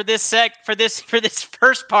word for this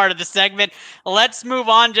first part of the segment. Let's move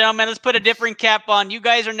on, gentlemen. Let's put a different cap on. You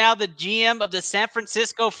guys are now the GM of the San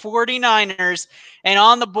Francisco 49ers, and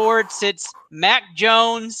on the board sits Mac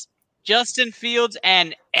Jones, Justin Fields,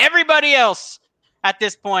 and everybody else at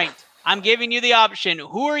this point. I'm giving you the option.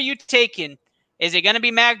 Who are you taking? Is it going to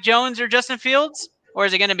be Mac Jones or Justin Fields, or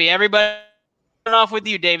is it going to be everybody? Starting off with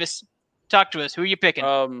you, Davis. Talk to us. Who are you picking?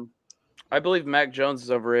 I believe Mac Jones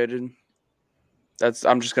is overrated.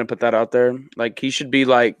 I'm just gonna put that out there. Like, he should be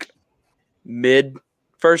like mid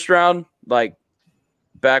first round. Like,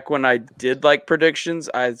 back when I did like predictions,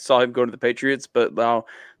 I saw him go to the Patriots, but now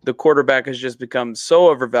the quarterback has just become so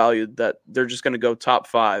overvalued that they're just gonna go top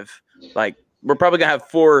 5. Like, we're probably gonna have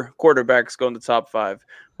 4 quarterbacks go in the top 5,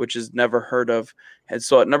 which is never heard of. And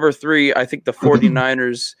so at number 3, I think the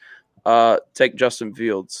 49ers take Justin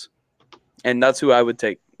Fields, and that's who I would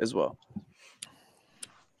take as well.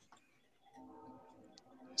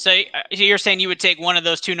 So you're saying you would take one of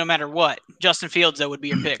those two no matter what? Justin Fields, that would be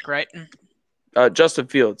your pick, right? Justin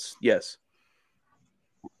Fields, yes.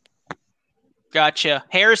 Gotcha.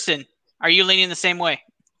 Harrison, are you leaning the same way?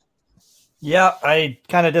 Yeah, I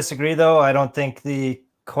kind of disagree, though. I don't think the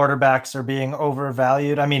quarterbacks are being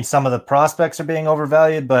overvalued. I mean, some of the prospects are being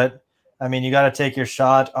overvalued, but I mean, you got to take your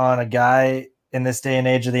shot on a guy in this day and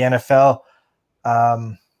age of the NFL.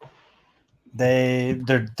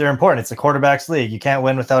 They're important. It's a quarterback's league. You can't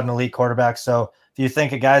win without an elite quarterback. So if you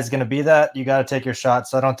think a guy's going to be that, you got to take your shot.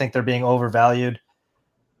 So I don't think they're being overvalued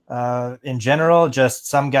in general. Just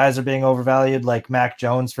some guys are being overvalued, like Mac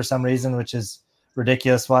Jones for some reason, which is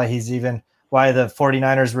ridiculous. Why the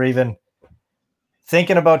 49ers were even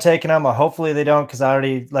thinking about taking him. Hopefully they don't, because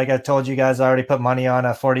like I told you guys, I already put money on a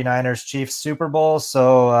 49ers Chiefs Super Bowl.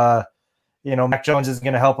 So Mac Jones isn't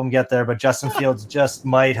going to help him get there, but Justin Fields just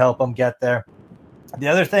might help him get there. The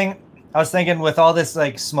other thing I was thinking, with all this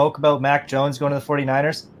like smoke about Mac Jones going to the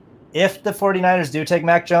 49ers, if the 49ers do take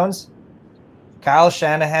Mac Jones, Kyle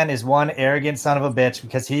Shanahan is one arrogant son of a bitch,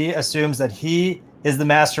 because he assumes that he is the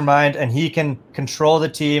mastermind and he can control the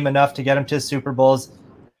team enough to get him to Super Bowls,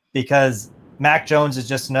 because Mac Jones is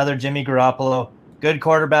just another Jimmy Garoppolo, good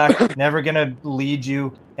quarterback, never going to lead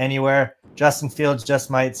you anywhere. Justin Fields just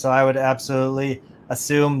might. So I would absolutely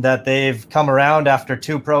assume that they've come around after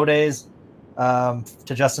 2 pro days to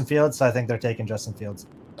Justin Fields. So I think they're taking Justin Fields.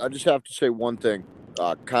 I just have to say one thing.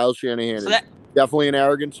 Kyle Shanahan is definitely an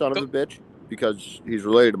arrogant son of a bitch, because he's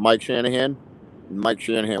related to Mike Shanahan. And Mike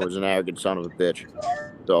Shanahan was an arrogant son of a bitch.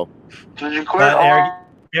 So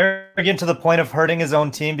arrogant to the point of hurting his own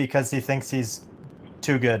team because he thinks he's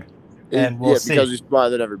too good. And we'll see. Because he's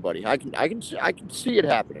smarter than everybody. I can see it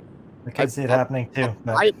happening. I can see it happening too.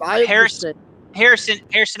 Harrison,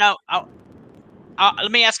 I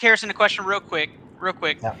let me ask Harrison a question real quick.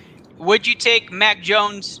 Yeah. Would you take Mac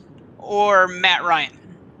Jones or Matt Ryan?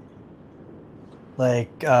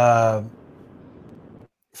 Like for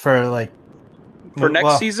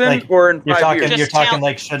next season or in 5 years? You're talking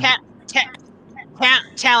like should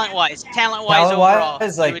talent-wise overall.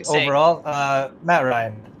 Overall, Matt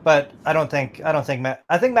Ryan. But I think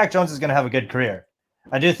Mac Jones is going to have a good career.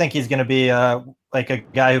 I do think he's going to be like a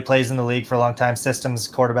guy who plays in the league for a long time, systems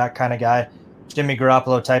quarterback kind of guy, Jimmy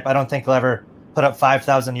Garoppolo type. I don't think he'll ever put up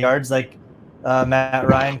 5,000 yards like Matt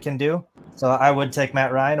Ryan can do. So I would take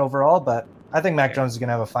Matt Ryan overall, but I think Mac Jones is going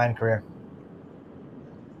to have a fine career.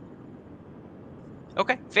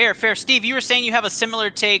 Okay, fair. Steve, you were saying you have a similar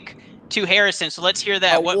take to Harrison, so let's hear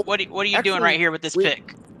that. What are you doing right here with this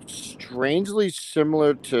pick? Strangely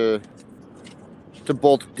similar to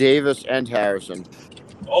both Davis and Harrison.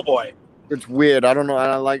 Oh boy, it's weird. I don't know.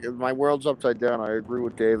 I like my world's upside down. I agree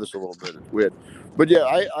with Davis a little bit. It's weird, but yeah,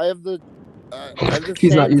 I have the.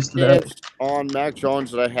 He's not used to that. On Mac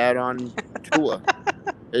Jones that I had on Tua,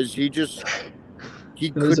 is he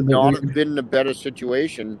could not have been in a better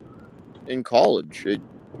situation in college.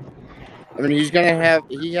 I mean, he had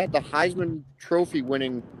the Heisman Trophy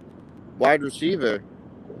winning wide receiver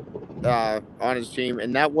on his team,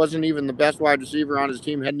 and that wasn't even the best wide receiver on his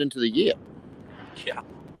team heading into the year. Yeah.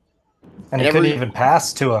 And he couldn't even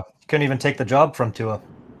pass Tua. Couldn't even take the job from Tua.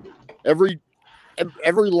 Every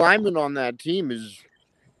lineman on that team is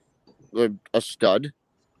a stud.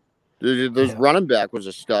 The running back was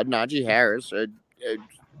a stud, Najee Harris.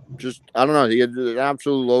 I don't know. He had an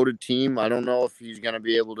absolute loaded team. I don't know if he's going to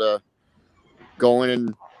be able to go in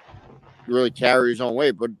and really carry his own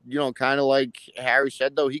weight. But, kind of like Harry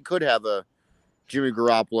said, though, he could have a Jimmy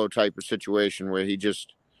Garoppolo type of situation where he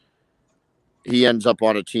ends up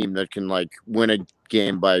on a team that can, win a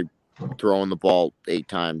game by throwing the ball 8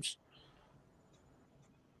 times.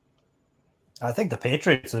 I think the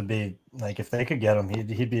Patriots would be, if they could get him,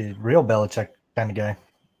 he'd be a real Belichick kind of guy.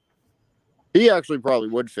 He actually probably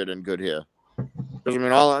would fit in good here. Because, I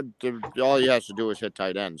mean, all he has to do is hit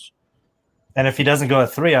tight ends. And if he doesn't go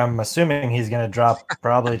at 3, I'm assuming he's going to drop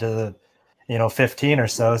probably to the, 15 or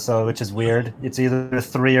so, which is weird. It's either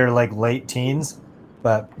 3 or, late teens.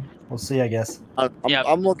 But we'll see, I guess.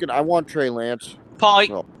 I'm looking. I want Trey Lance. Paul,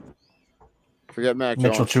 so, forget Mac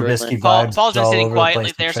Mitchell Jones, Trubisky vibes. Paul's been sitting quietly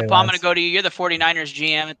the there, so Paul, I'm going to go to you. You're the 49ers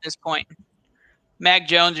GM at this point. Mac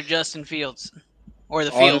Jones or Justin Fields? Or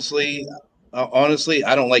the field? Honestly,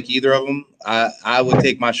 I don't like either of them. I would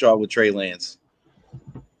take my shot with Trey Lance.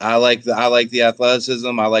 I like the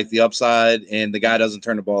athleticism. I like the upside, and the guy doesn't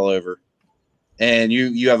turn the ball over. And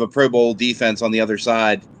you have a Pro Bowl defense on the other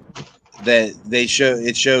side that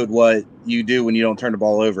it showed what you do when you don't turn the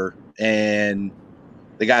ball over, and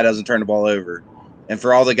the guy doesn't turn the ball over. And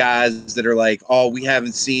for all the guys that are like, oh, we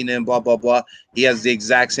haven't seen him, blah, blah, blah, he has the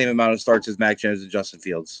exact same amount of starts as Mac Jones and Justin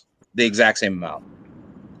Fields. The exact same amount.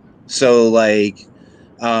 So, you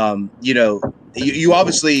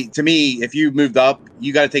obviously, to me, if you moved up,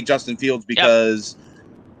 you got to take Justin Fields because,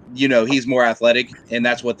 he's more athletic, and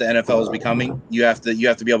that's what the NFL is becoming. You have to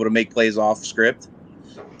be able to make plays off script.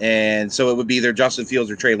 And so it would be either Justin Fields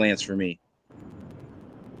or Trey Lance for me.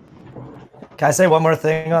 Can I say one more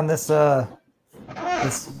thing on this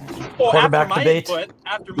quarterback debate?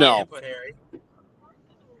 After my input, Harry.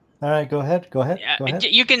 All right, go ahead. Yeah, go ahead.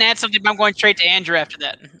 You can add something, but I'm going straight to Andrew after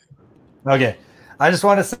that. Okay. I just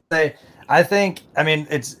want to say,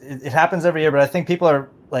 it happens every year, but I think people are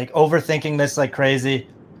overthinking this like crazy.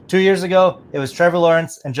 2 years ago, it was Trevor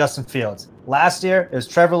Lawrence and Justin Fields. Last year, it was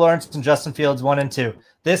Trevor Lawrence and Justin Fields 1 and 2.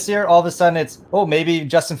 This year, all of a sudden, it's, maybe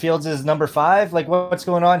Justin Fields is number 5. What's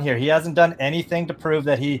going on here? He hasn't done anything to prove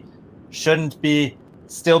that he shouldn't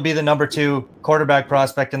still be the number 2 quarterback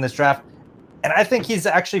prospect in this draft. And I think he's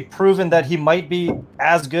actually proven that he might be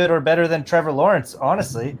as good or better than Trevor Lawrence,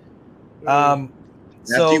 honestly. After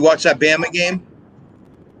you watch that Bama game?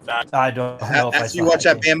 I don't know. After you watch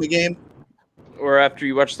that Bama game? Or after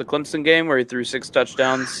you watch the Clemson game where he threw 6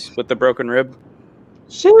 touchdowns with the broken rib?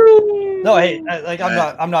 No, hey,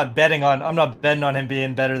 I'm not betting on him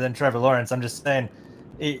being better than Trevor Lawrence. I'm just saying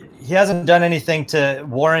he hasn't done anything to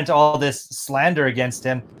warrant all this slander against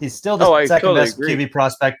him. He's still the second best QB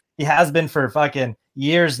prospect. He has been for fucking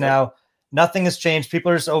years now. Nothing has changed.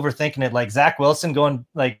 People are just overthinking it. Like Zach Wilson going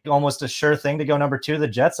almost a sure thing to go number 2 to the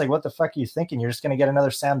Jets. What the fuck are you thinking? You're just going to get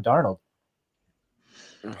another Sam Darnold.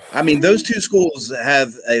 I mean, those two schools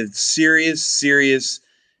have a serious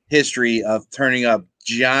history of turning up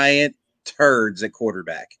giant turds at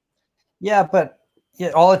quarterback. Yeah, but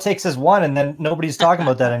all it takes is one, and then nobody's talking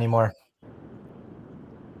about that anymore.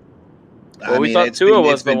 Well, we thought Tua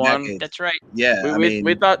was the one. decades. That's right. Yeah,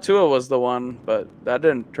 We thought Tua was the one, but that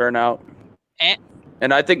didn't turn out.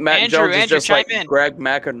 And I think Mac Jones is just like Greg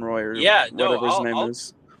McElroy or whatever his name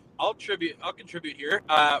is. I'll contribute here.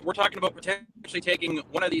 We're talking about potentially taking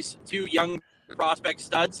one of these two young prospect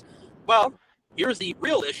studs. Well, here's the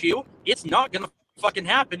real issue. It's not going to fucking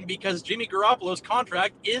happen because Jimmy Garoppolo's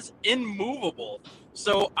contract is immovable.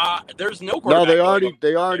 So there's no quarterback. No,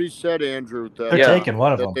 they already said, Andrew, that they're taking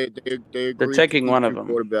one of them. They're taking one of them.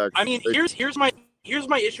 I mean, here's my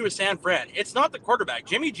issue with San Fran. It's not the quarterback.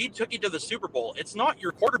 Jimmy G took you to the Super Bowl. It's not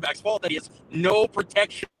your quarterback's fault that he has no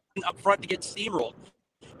protection up front to get steamrolled.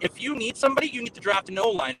 If you need somebody, you need to draft an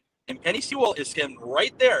O-line. And Penny Sewell is sitting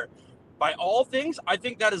right there. By all things, I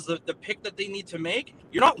think that is the pick that they need to make.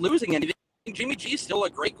 You're not losing anything. Jimmy G is still a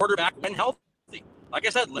great quarterback when healthy. Like I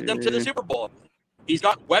said, led them to the Super Bowl. He's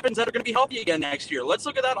got weapons that are going to be healthy again next year. Let's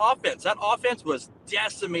look at that offense. That offense was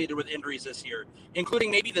decimated with injuries this year,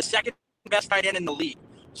 including maybe the second best tight end in the league.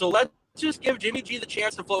 So let's just give Jimmy G the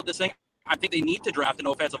chance to float this thing. I think they need to draft an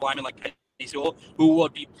offensive lineman like Penny Sewell, who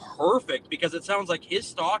would be perfect because it sounds like his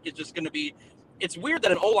stock is just going to be – it's weird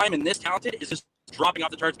that an O-lineman this talented is just dropping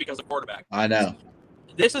off the charts because of quarterback. I know.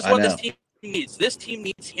 This is what this team needs. This team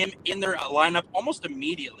needs him in their lineup almost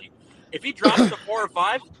immediately. If he drops to 4 or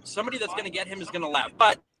 5, somebody that's going to get him is going to laugh.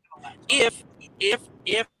 But if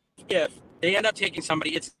they end up taking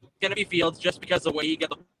somebody, it's going to be Fields just because of the way he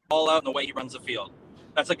gets the ball out and the way he runs the field.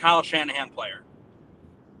 That's a Kyle Shanahan player.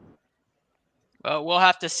 Well, we'll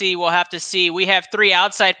have to see. We have 3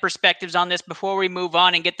 outside perspectives on this before we move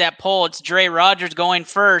on and get that poll. It's Dre Rogers going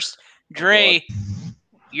first. Dre,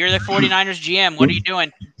 you're the 49ers GM. What are you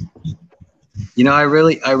doing? You know, I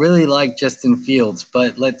really like Justin Fields,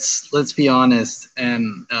 but let's be honest.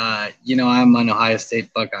 And you know, I'm an Ohio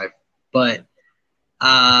State Buckeye, but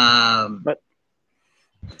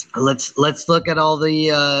let's look at all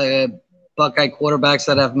the Buckeye quarterbacks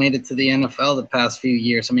that have made it to the NFL the past few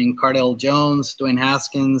years. I mean, Cardale Jones, Dwayne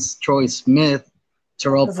Haskins, Troy Smith,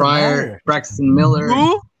 Terrell Pryor, Braxton Miller.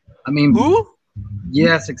 Who? I mean, who?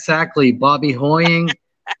 Yes, exactly. Bobby Hoying.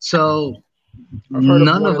 So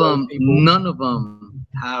none of them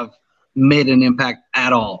have made an impact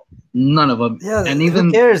at all. None of them. Yeah, and even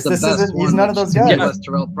who cares? the This best isn't. He's one none of those guys. was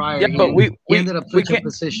Terrell Pryor. Yeah, but we ended up switching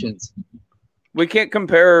positions. We can't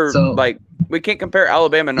compare we can't compare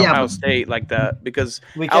Alabama and Ohio State like that because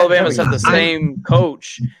Alabama's had the same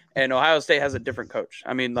coach and Ohio State has a different coach.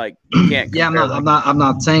 I mean, like you can't. Yeah, I'm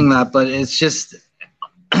not saying that, but it's just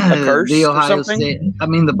a curse the or Ohio something? State. I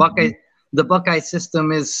mean, the Buckeye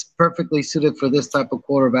system is perfectly suited for this type of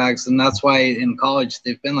quarterbacks, and that's why in college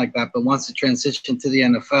they've been like that. But once they transition to the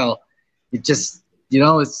NFL, it just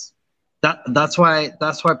it's that's why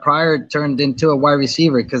Pryor turned into a wide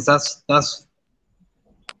receiver because that's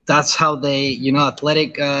how they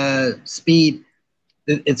athletic speed.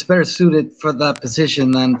 It's better suited for that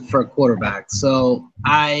position than for a quarterback. So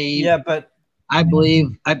I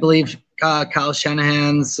believe Kyle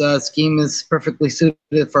Shanahan's scheme is perfectly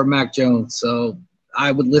suited for Mac Jones. So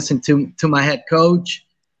I would listen to my head coach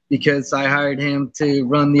because I hired him to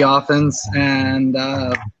run the offense, and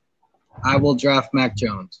I will draft Mac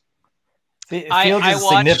Jones. Fields is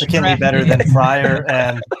significantly better than Pryor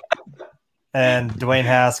and Dwayne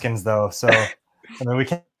Haskins, though. So I mean, we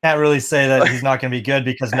can't really say that he's not going to be good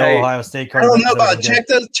because no Ohio State I don't know about check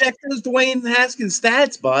those Dwayne Haskins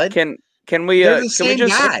stats, bud. Can we? They're the same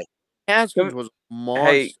guy. Haskins was a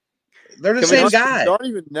monster. They're the same guy. Not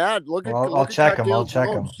even that. I'll check him.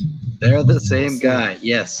 They're the same guy.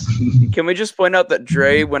 Yes. Can we just point out that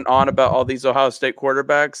Dre went on about all these Ohio State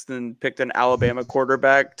quarterbacks, then picked an Alabama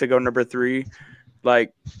quarterback to go number 3?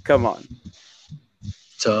 Like, come on.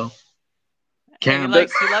 So.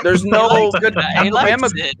 There's no good Alabama.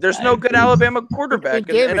 There's no good Alabama quarterback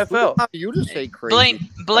in the NFL. You just say crazy.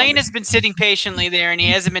 Blaine has been sitting patiently there, and he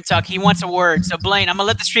hasn't been talking. He wants a word. So, Blaine, I'm gonna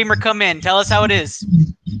let the streamer come in. Tell us how it is.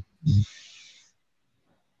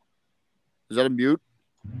 Is that a mute?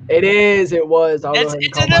 It is. It was.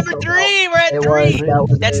 It's a number 3. We're at 3.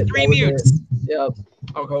 That's 3 mutes. Yep.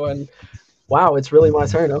 I'll go ahead. Wow, it's really my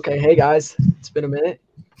turn. Okay. Hey guys, it's been a minute.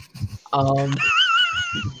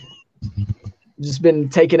 Just been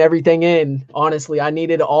taking everything in. Honestly, I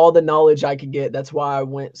needed all the knowledge I could get. That's why I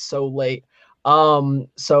went so late.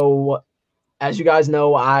 So as you guys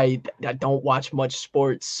know, I don't watch much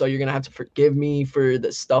sports, so you're gonna have to forgive me for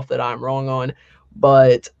the stuff that I'm wrong on.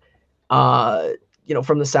 But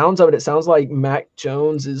from the sounds of it, it sounds like Mac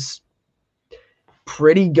Jones is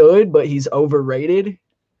pretty good, but he's overrated.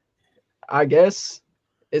 I guess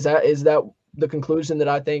is that the conclusion that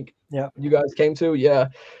I think you guys came to? Yeah.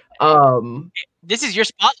 This is your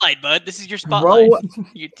spotlight, bud. This is your spotlight. Bro,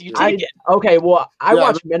 you take it. Okay, well, I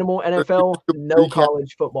watch minimal NFL, no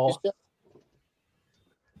college football.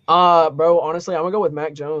 Bro, honestly, I'm gonna go with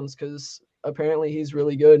Mac Jones because apparently he's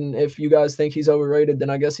really good, and if you guys think he's overrated, then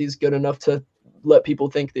I guess he's good enough to let people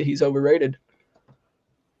think that he's overrated.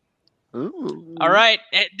 Ooh. All right,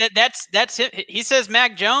 that's it. He says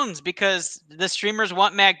Mac Jones because the streamers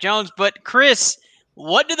want Mac Jones. But Chris,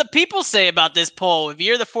 what do the people say about this poll? If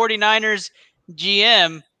you're the 49ers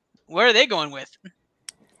GM, where are they going with?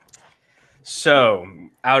 So,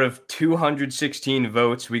 out of 216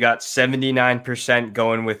 votes, we got 79%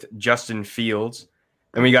 going with Justin Fields,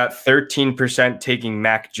 and we got 13% taking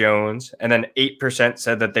Mac Jones, and then 8%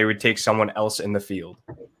 said that they would take someone else in the field.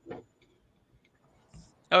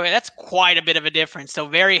 Okay, that's quite a bit of a difference. So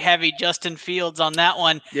very heavy Justin Fields on that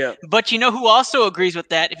one. Yeah. But you know who also agrees with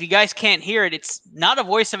that? If you guys can't hear it, it's not a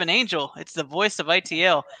voice of an angel. It's the voice of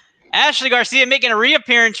ITL. Ashley Garcia making a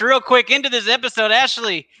reappearance real quick into this episode.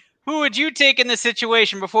 Ashley, who would you take in this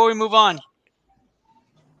situation before we move on?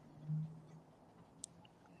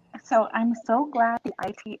 So I'm so glad the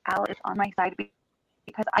ITL is on my side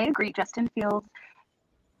because I agree. Justin Fields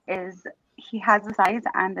he has the size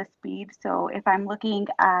and the speed. So if I'm looking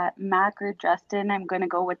at Mac or Justin, I'm going to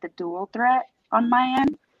go with the dual threat on my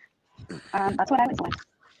end. That's what I was doing.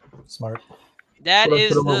 Smart. That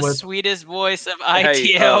is the sweetest voice of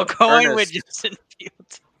ITL going Ernest. with Justin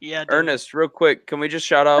Fields. Yeah, dude. Ernest, real quick, can we just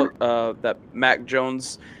shout out that Mac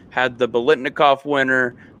Jones had the Biletnikoff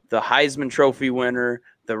winner, the Heisman Trophy winner,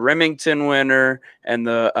 the Remington winner, and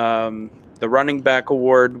the running back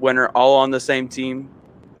award winner all on the same team?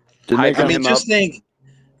 I mean, just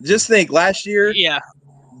think. Last year,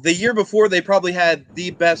 the year before, they probably had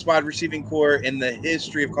the best wide receiving core in the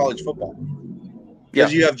history of college football.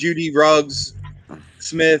 Because you have Judy, Ruggs,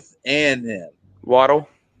 Smith, and him. Waddle.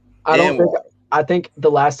 I think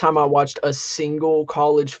the last time I watched a single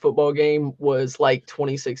college football game was like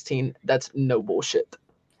 2016. That's no bullshit.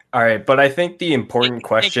 All right, but I think the important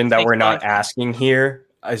question that we're not asking here,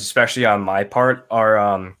 especially on my part,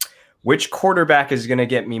 are which quarterback is going to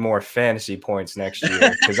get me more fantasy points next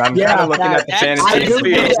year? Because I'm kind of looking at the fantasy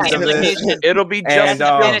implications of this. It'll be Justin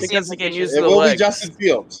Fields because he can use the legs. It will be Justin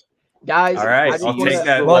Fields. Guys, all right, I'll take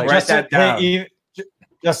that. Well, write that down.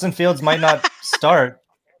 Justin Fields might not start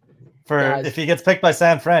if he gets picked by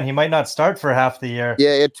San Fran. He might not start for half the year. Yeah,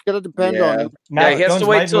 it's going to depend on. Yeah, he has to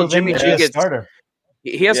wait till Jimmy G gets starter.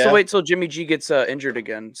 He has to wait till Jimmy G gets injured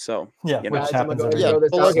again. So which happens.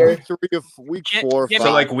 Week 4,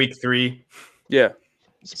 so like week 3. Yeah.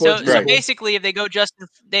 So basically, if they go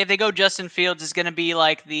Justin Fields, is going to be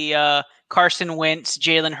like the Carson Wentz,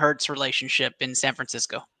 Jalen Hurts relationship in San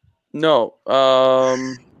Francisco. No,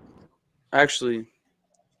 actually,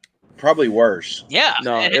 probably worse. Yeah,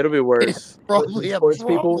 no, it'll be worse. Sports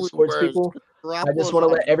people. I just want to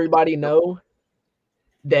let everybody know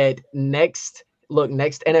that next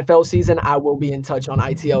NFL season, I will be in touch on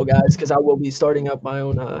ITL, guys, because I will be starting up my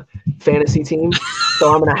own fantasy team.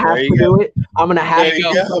 So I'm going to have to do it. I'm going to have to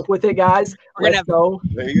keep up with it, guys. Let's go.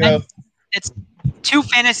 There you go. It's 2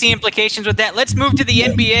 fantasy implications with that. Let's move to the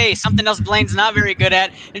NBA, something else Blaine's not very good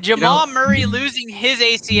at. Jamal Murray losing his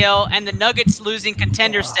ACL and the Nuggets losing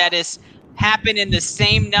contender status happen in the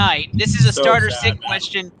same night. This is a starter-sit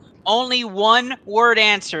question. Only one word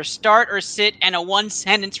answer, start or sit, and a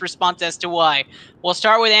 1-sentence response as to why. We'll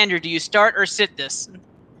start with Andrew. Do you start or sit this?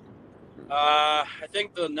 I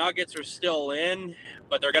think the Nuggets are still in,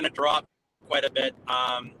 but they're going to drop quite a bit.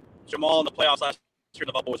 Jamal in the playoffs last year in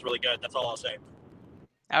the bubble was really good. That's all I'll say.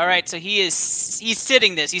 All right, so he's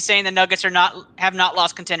sitting this. He's saying the Nuggets have not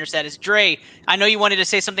lost contender status. Dre, I know you wanted to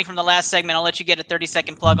say something from the last segment. I'll let you get a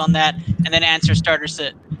 30-second plug on that, and then answer start or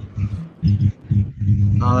sit.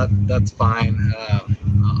 No, that's fine.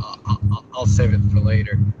 I'll save it for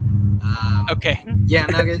later. Okay. Yeah,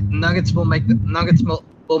 Nuggets will make the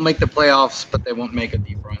playoffs, but they won't make a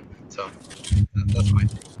deep run. So that's fine.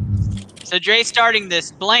 So Dre starting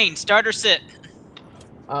this. Blaine, start or sit?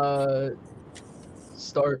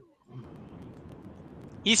 Start.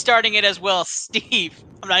 He's starting it as well. Steve,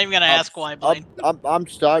 I'm not even gonna ask why. Blaine. I'm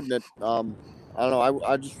starting it. I don't know.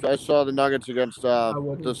 I saw the Nuggets against the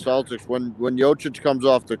Celtics. When Jokic comes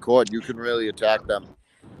off the court, you can really attack them.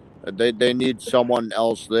 They need someone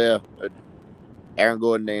else there. Aaron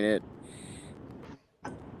Gordon ain't it.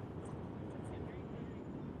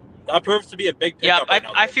 That proves to be a big pickup. Yeah,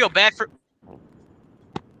 I feel bad for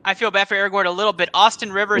Aaron Gordon a little bit.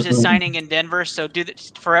 Austin Rivers is signing in Denver, so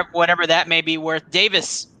for whatever that may be worth.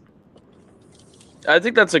 Davis. I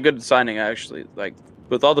think that's a good signing, actually. Like,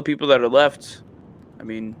 with all the people that are left, I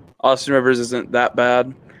mean, Austin Rivers isn't that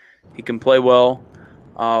bad. He can play well.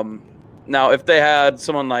 Now, if they had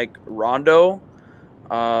someone like Rondo,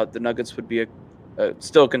 the Nuggets would be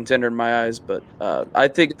still a contender in my eyes. But I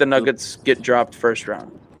think the Nuggets get dropped first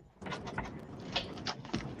round.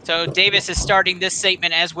 So Davis is starting this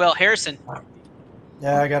statement as well. Harrison.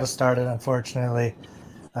 Yeah, I got to start it, unfortunately.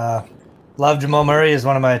 Love Jamal Murray is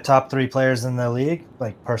one of my top 3 players in the league,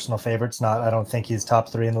 like personal favorites. I don't think he's top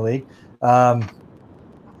 3 in the league.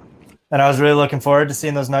 And I was really looking forward to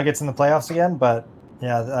seeing those Nuggets in the playoffs again, but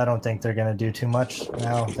yeah, I don't think they're going to do too much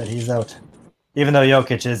now that he's out. Even though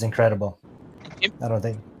Jokic is incredible, I don't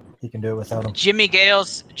think he can do it without him. Jimmy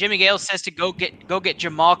Gales says to go get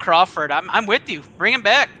Jamal Crawford. I'm with you. Bring him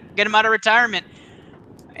back. Get him out of retirement.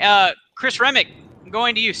 Chris Remick, I'm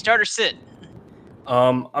going to you. Start or sit?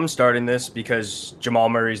 I'm starting this because Jamal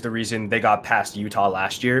Murray is the reason they got past Utah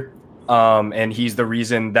last year. And he's the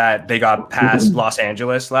reason that they got past Los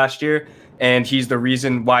Angeles last year. And he's the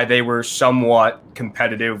reason why they were somewhat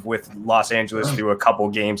competitive with Los Angeles through a couple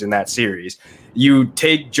games in that series. You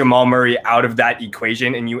take Jamal Murray out of that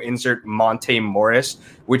equation and you insert Monte Morris,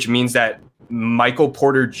 which means that Michael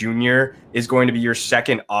Porter Jr. is going to be your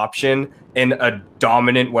second option in a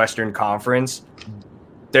dominant Western Conference.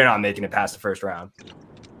 They're not making it past the first round.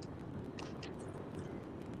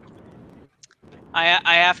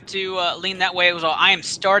 I have to lean that way as well. I am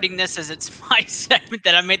starting this as it's my segment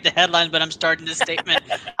that I made the headlines, but I'm starting this statement.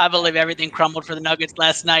 I believe everything crumbled for the Nuggets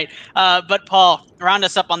last night. But Paul, round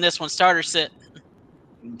us up on this one. Start or sit?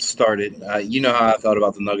 Started. You know how I felt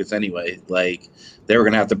about the Nuggets anyway. Like, they were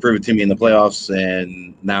going to have to prove it to me in the playoffs,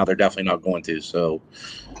 and now they're definitely not going to. So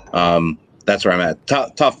that's where I'm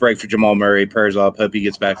at. Tough break for Jamal Murray. Prayers up. Hope he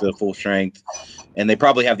gets back to the full strength. And they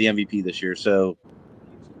probably have the MVP this year, so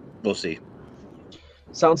we'll see.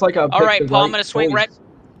 Sounds like all right, Paul. I'm going to swing right.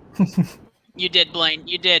 You did, Blaine.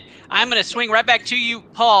 You did. I'm going to swing right back to you,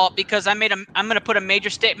 Paul, because I'm going to put a major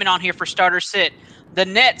statement on here for starter sit. The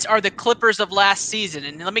Nets are the Clippers of last season,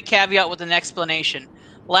 and let me caveat with an explanation.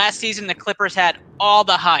 Last season, the Clippers had all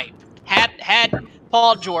the hype. Had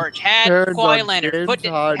Paul George, had Kawhi Leonard,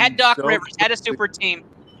 had Doc Rivers, had a super team,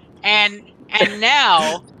 and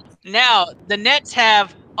now the Nets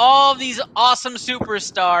have all these awesome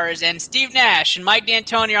superstars and Steve Nash and Mike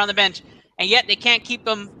D'Antoni are on the bench, and yet they can't keep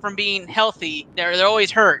them from being healthy. They're always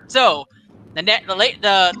hurt. So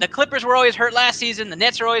the Clippers were always hurt last season. The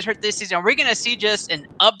Nets are always hurt this season. We're going to see just an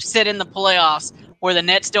upset in the playoffs where the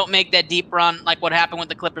Nets don't make that deep run like what happened with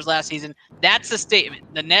the Clippers last season. That's the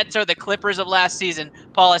statement. The Nets are the Clippers of last season.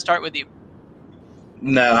 Paul, I start with you.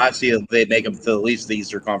 No, I see they make them to at least the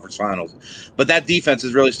Eastern Conference Finals. But that defense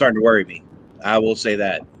is really starting to worry me. I will say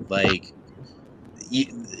that. Like,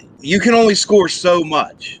 you can only score so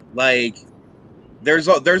much. Like, there's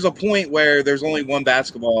a point where there's only one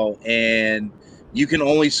basketball and you can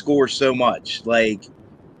only score so much. Like,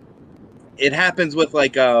 it happens with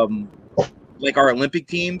like our Olympic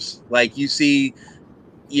teams. Like, you see,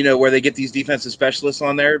 where they get these defensive specialists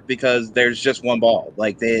on there because there's just one ball.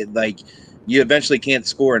 Like, you eventually can't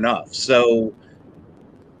score enough. So,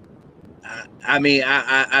 I mean,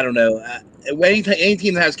 I don't know. Any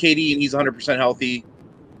team that has KD and he's 100% healthy,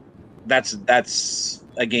 that's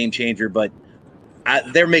a game changer. But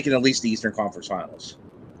they're making at least the Eastern Conference Finals.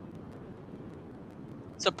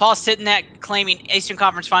 So Paul's sitting that claiming Eastern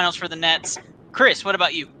Conference Finals for the Nets. Chris, what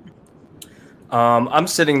about you? I'm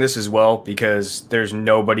sitting this as well because there's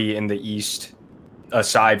nobody in the East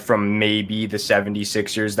aside from maybe the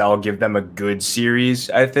 76ers that will give them a good series,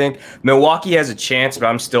 I think. Milwaukee has a chance, but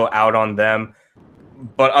I'm still out on them.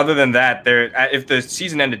 But other than that, if the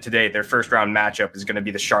season ended today, their first round matchup is going to be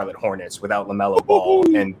the Charlotte Hornets without LaMelo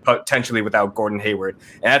Ball and potentially without Gordon Hayward.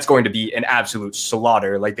 And that's going to be an absolute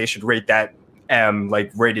slaughter. Like, they should rate that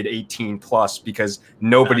rated 18 plus because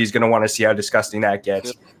nobody's going to want to see how disgusting that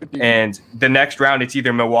gets. And the next round, it's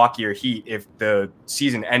either Milwaukee or Heat if the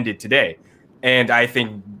season ended today. And I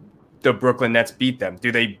think the Brooklyn Nets beat them.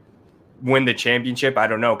 Do they win the championship? I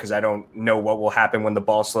don't know because I don't know what will happen when the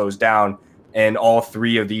ball slows down and all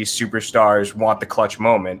three of these superstars want the clutch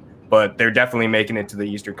moment, but they're definitely making it to the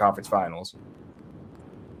Eastern Conference Finals.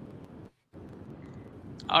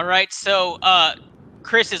 All right, so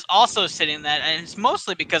Chris is also sitting that, and it's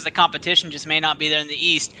mostly because the competition just may not be there in the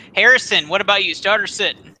East. Harrison, what about you? Start or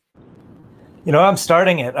sit? I'm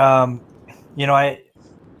starting it.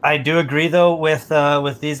 I do agree though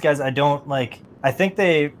with these guys. I think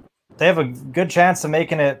they have a good chance of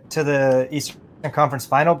making it to the Eastern Conference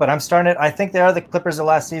Final, but I'm starting it. I think they are the Clippers of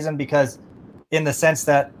last season because in the sense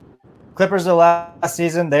that Clippers of last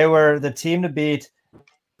season, they were the team to beat.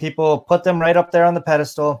 People put them right up there on the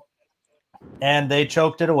pedestal. and they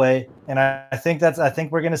choked it away. And I think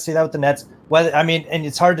we're going to see that with the Nets. And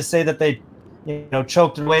it's hard to say that they,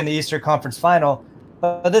 choked it away in the Eastern Conference Final.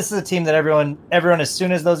 But this is a team that everyone, as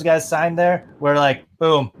soon as those guys signed there, we're like,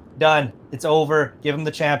 boom, done. It's over. Give them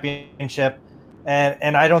the championship.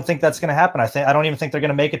 And I don't think that's going to happen. I don't even think they're going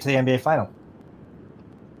to make it to the NBA Final.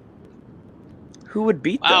 Who would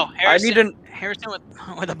beat them? Wow, Harrison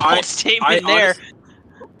with a bold statement there.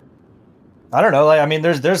 I don't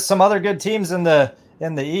know. There's some other good teams in the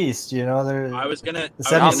East. I was gonna. The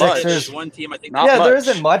 76ers. One team, I think. There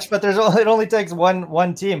isn't much, but it only takes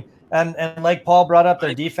one team. And like Paul brought up,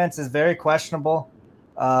 their defense is very questionable.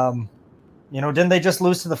 Didn't they just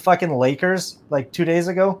lose to the fucking Lakers like 2 days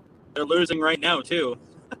ago? They're losing right now too.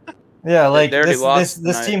 Yeah,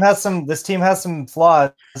 this team has some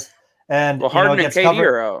flaws. And Harden and KD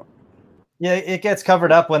are out. Yeah, it gets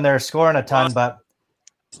covered up when they're scoring a ton, but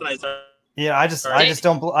yeah, I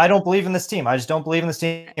don't believe in this team. I just don't believe in this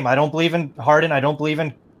team. I don't believe in Harden. I don't believe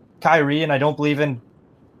in Kyrie, and I don't believe in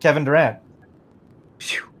Kevin Durant.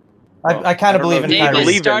 I kind of believe in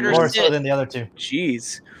Kyrie more so than the other two.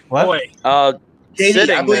 Jeez, what? KD,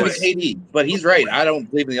 I believe in KD, but he's right. I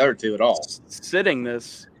don't believe in the other two at all. Sitting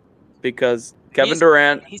this because Kevin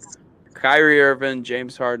Durant, Kyrie Irving,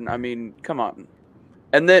 James Harden. I mean, come on.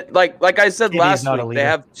 And then, like I said last week, they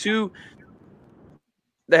have two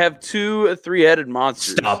 3-headed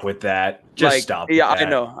monsters. Stop with that. Stop. Yeah,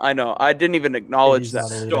 I know. I didn't even acknowledge that.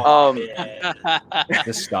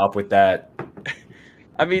 Just stop with that.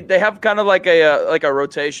 I mean, they have kind of like a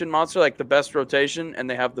rotation monster, like the best rotation, and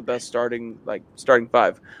they have the best starting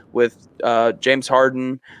five with James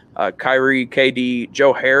Harden, Kyrie, KD,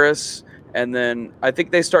 Joe Harris. And then I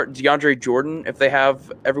think they start DeAndre Jordan if they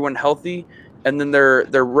have everyone healthy. And then their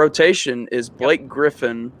rotation is Blake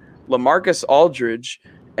Griffin, LaMarcus Aldridge,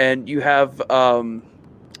 and you have I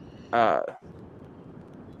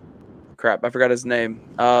forgot his name.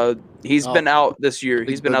 He's been out this year.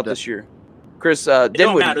 Chris Dinwiddie.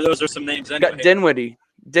 Don't matter. Those are some names anyway.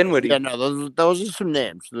 Dinwiddie. Yeah, no, those are some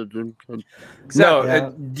names. You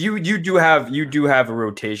do have a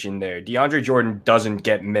rotation there. DeAndre Jordan doesn't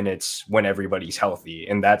get minutes when everybody's healthy,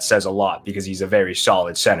 and that says a lot because he's a very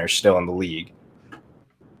solid center still in the league.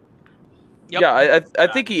 Yep. Yeah, I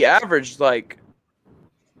think he averaged like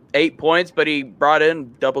 8 points, but he brought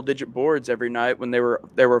in double-digit boards every night when they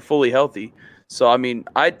were fully healthy. So I mean,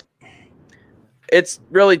 it's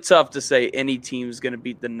really tough to say any team's going to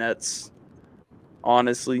beat the Nets.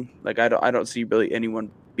 Honestly, I don't see really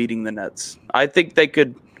anyone beating the Nets. I think they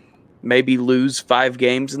could maybe lose 5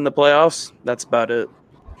 games in the playoffs. That's about it.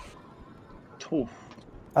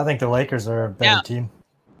 I think the Lakers are a better team.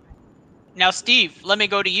 Now, Steve, let me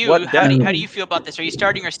go to you. How do you feel about this? Are you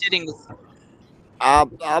starting or sitting?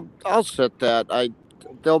 I'll sit that.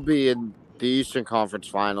 They'll be in the Eastern Conference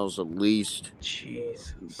Finals at least.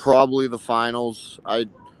 Jeez. Probably the finals. I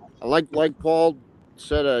like Paul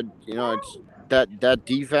said. It's that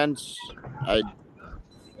defense. I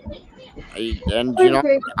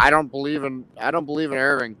don't believe in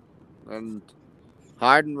Irving, and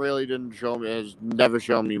Harden really has never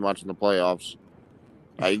shown me much in the playoffs.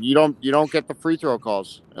 You don't get the free throw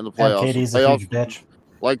calls in the playoffs. Yeah, KD's a huge bitch.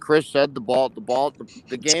 Like Chris said,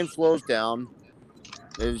 the game slows down.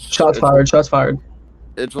 Shots fired.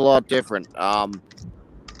 It's a lot different. But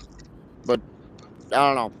I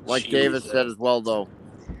don't know. Like Davis said as well, though,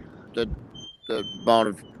 the amount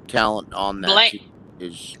of talent on that team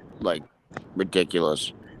is like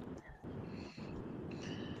ridiculous.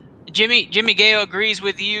 Jimmy Gayo agrees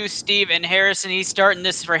with you, Steve, and Harrison. He's starting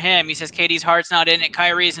this for him. He says KD's heart's not in it.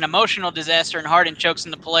 Kyrie is an emotional disaster, and Harden chokes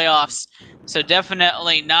in the playoffs. So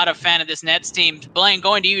definitely not a fan of this Nets team. Blaine,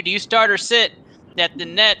 going to you. Do you start or sit that the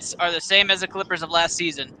Nets are the same as the Clippers of last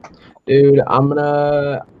season? Dude, I'm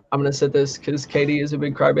gonna sit this because KD is a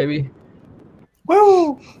big crybaby.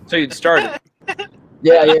 Woo! So you'd start it.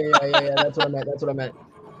 Yeah. That's what I meant.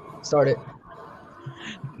 Start it.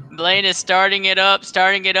 Blaine is starting it up.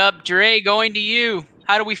 Dre, going to you.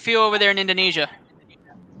 How do we feel over there in Indonesia?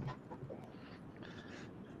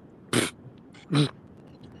 I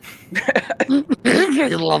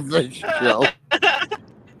love this show.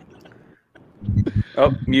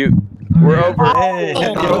 Oh, mute. We're over. I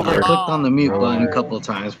clicked on the mute button a couple of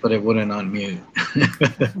times, but it wouldn't unmute.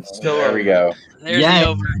 Still, there we go. There's the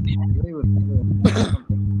over.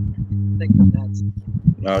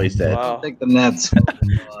 No, he's dead. Wow. I think the Nets.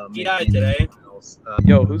 He died today.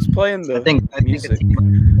 Yo, who's playing the music?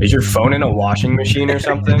 Is your phone in a washing machine or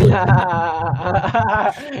something?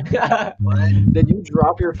 What? Did you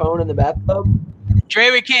drop your phone in the bathtub? Dre,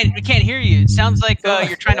 we can't hear you. It sounds like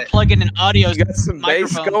you're trying to plug in an audio. You got some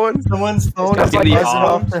bass going. Someone's phone is like buzzing the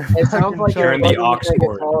off. It sounds like you're in the plugging aux a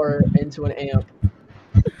cord. guitar into an amp.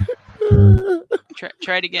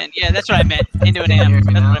 Try it again. Yeah, that's what I meant. Into an amp.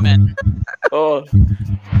 That's what I meant. Oh,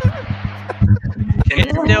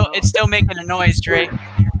 It's still making a noise, Dre.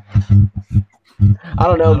 I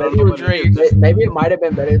don't know. Dre, Maybe it might have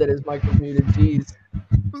been better that his mic was muted. Jeez.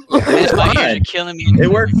 That's my ears are Fine. killing me. It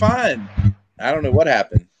worked fine. I don't know what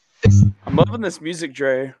happened. I'm loving this music,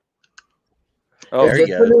 Dre. Oh, There you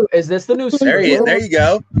go. Is this the new There you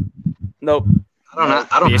go. Nope. I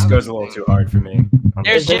don't Bass have goes a little too hard for me.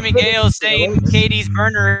 There's Jimmy Gale saying Katie's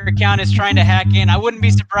burner account is trying to hack in. I wouldn't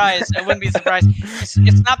be surprised.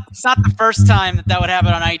 It's not the first time that would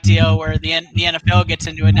happen on ITO where the NFL gets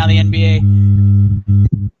into it. Now the NBA.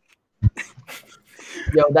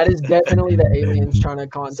 Yo, that is definitely the aliens trying to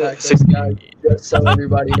contact us, guys. Just so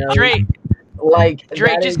everybody knows. Dre,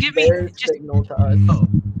 that just is give me their signal to us.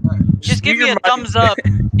 just give me a thumbs up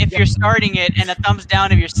if you're starting it and a thumbs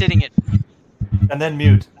down if you're sitting it. And then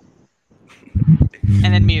mute.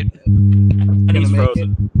 And then mute. And he's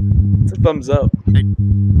frozen. It's a thumbs up.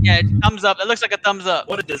 Yeah, thumbs up. It looks like a thumbs up.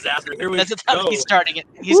 What a disaster. Here we That's a thumbs. go. He's starting it.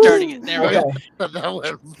 He's starting it. There we go.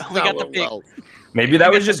 We got the pick. Maybe that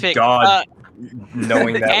We was got just the pick. God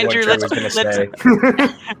knowing that Andrew, what Dre was going to say.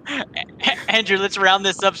 Andrew, let's round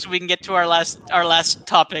this up so we can get to our last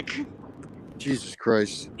topic. Jesus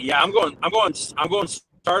Christ. Yeah, I'm going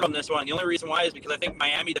start on this one. The only reason why is because I think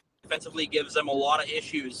Miami defensively gives them a lot of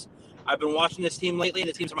issues. I've been watching this team lately, and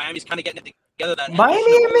it seems Miami's kind of getting it together. That Miami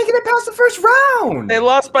ain't making it past the first round. They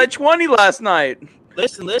lost by 20 last night.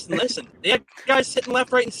 Listen. They had guys sitting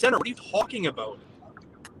left, right, and center. What are you talking about?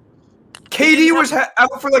 KD was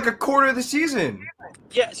out for like a quarter of the season.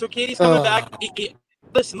 Yeah, so Katie's coming back.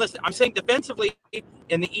 Listen. I'm saying defensively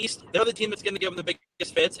in the East, they're the team that's going to give them the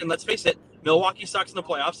biggest fits. And let's face it, Milwaukee sucks in the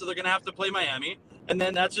playoffs, so they're going to have to play Miami. And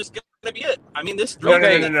then that's just going to be it. I mean, this.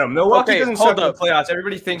 No. Milwaukee doesn't suck in the playoffs.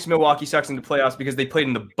 Everybody thinks Milwaukee sucks in the playoffs because they played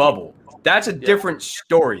in the bubble. That's a different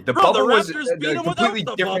story. The bubble was the Raptors beat them completely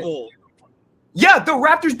without the different. bubble. Yeah, the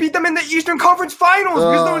Raptors beat them in the Eastern Conference Finals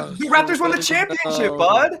because the Raptors won the championship,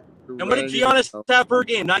 bud. And what did Giannis have per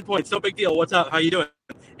game? 9 points. No big deal. What's up? How you doing?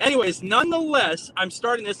 Anyways, nonetheless, I'm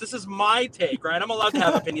starting this. This is my take, right? I'm allowed to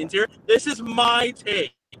have opinions here. This is my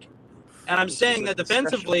take. And I'm saying that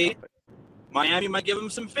defensively, Miami might give them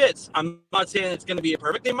some fits. I'm not saying it's going to be a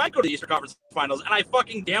perfect. They might go to the Eastern Conference Finals, and I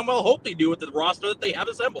fucking damn well hope they do with the roster that they have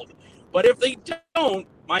assembled. But if they don't,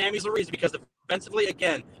 Miami's the reason because defensively,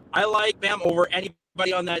 again, I like Bam over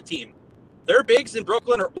anybody on that team. Their bigs in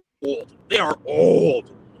Brooklyn are old. They are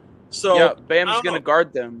old. So yeah, Bam's going to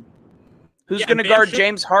guard them. Who's going to guard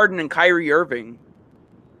James Harden and Kyrie Irving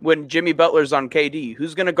when Jimmy Butler's on KD?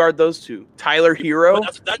 Who's going to guard those two? Tyler Hero?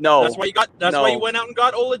 No. That's why you got. That's why you went out and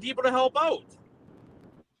got Oladipo to help out.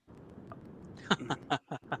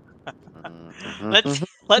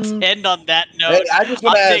 Let's end on that note. Hey, I just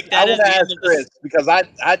want to ask Chris because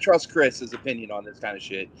I trust Chris's opinion on this kind of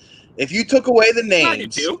shit. If you took away the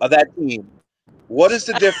names of that team, what is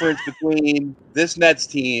the difference between this Nets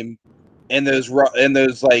team and those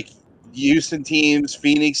like Houston teams,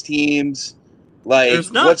 Phoenix teams? Like,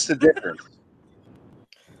 what's the difference?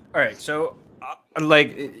 All right, so I'm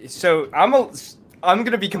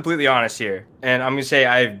gonna be completely honest here, and I'm gonna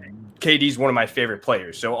say KD's one of my favorite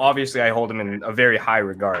players, so obviously I hold him in a very high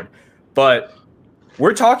regard. But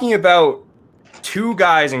we're talking about two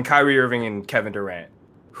guys in Kyrie Irving and Kevin Durant,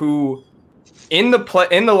 who in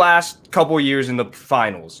the last couple of years in the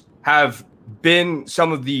finals have been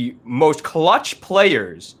some of the most clutch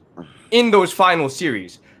players in those final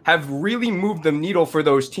series, have really moved the needle for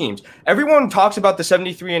those teams. Everyone talks about the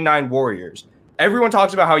 73-9 Warriors. Everyone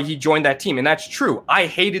talks about how he joined that team, and that's true. I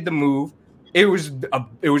hated the move. It was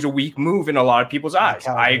a weak move in a lot of people's eyes.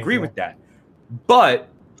 I agree with that. But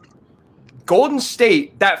Golden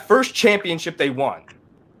State, that first championship they won,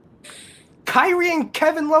 Kyrie and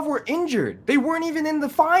Kevin Love were injured. They weren't even in the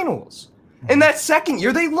finals. In that second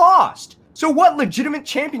year, they lost. So what legitimate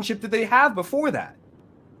championship did they have before that?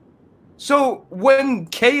 So when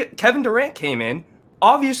Kevin Durant came in,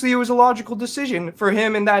 obviously it was a logical decision for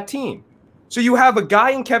him and that team. So you have a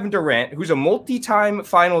guy in Kevin Durant who's a multi-time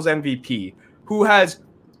finals MVP who has,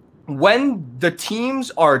 when the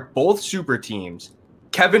teams are both super teams,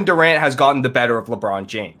 Kevin Durant has gotten the better of LeBron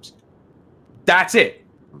James. That's it.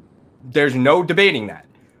 There's no debating that.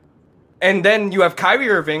 And then you have Kyrie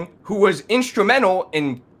Irving, who was instrumental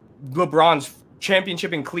in LeBron's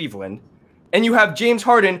championship in Cleveland. And you have James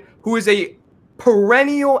Harden, who is a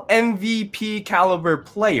perennial MVP caliber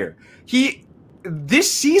player.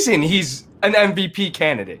 This season, he's an MVP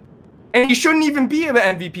candidate, and he shouldn't even be an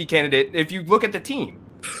MVP candidate if you look at the team.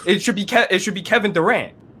 It should be Kevin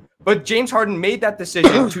Durant. But James Harden made that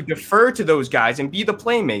decision to defer to those guys and be the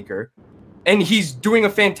playmaker, and he's doing a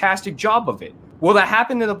fantastic job of it. Will that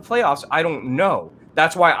happen in the playoffs? I don't know.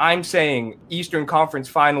 That's why I'm saying Eastern Conference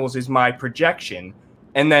Finals is my projection,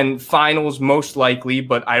 and then Finals most likely,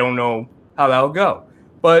 but I don't know how that'll go.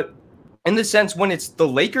 But in the sense when it's the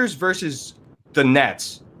Lakers versus the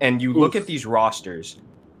Nets, and you look at these rosters,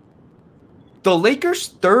 the Lakers'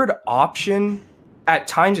 third option at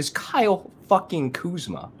times is Kyle fucking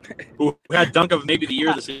Kuzma. Who had dunk of maybe the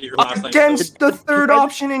year this year last night. Against the third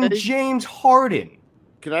option in James Harden.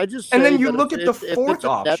 Can I just say and then you that look at the fourth if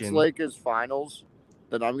option. Nets Lakers finals,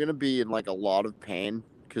 then I'm gonna be in like a lot of pain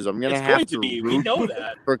because I'm gonna It's have going to to be. We root know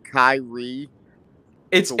that. for Kyrie.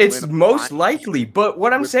 It's to win a most finals. likely, but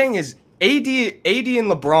what I'm saying is AD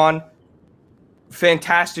and LeBron,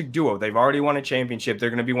 fantastic duo. They've already won a championship. They're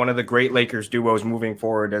going to be one of the great Lakers duos moving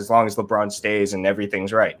forward as long as LeBron stays and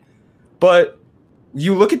everything's right. But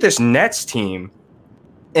you look at this Nets team,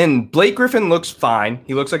 and Blake Griffin looks fine.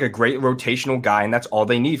 He looks like a great rotational guy, and that's all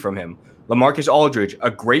they need from him. LaMarcus Aldridge,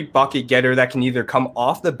 a great bucket getter that can either come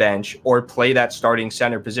off the bench or play that starting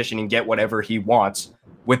center position and get whatever he wants,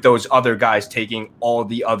 with those other guys taking all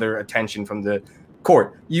the other attention from the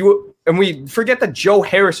court. And we forget that Joe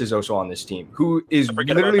Harris is also on this team, who is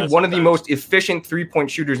literally one of the most efficient three-point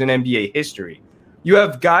shooters in NBA history. You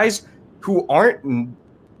have guys who aren't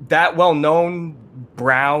that well-known,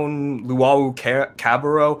 Brown, Luau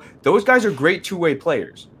Cabarro. Those guys are great two-way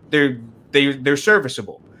players. They're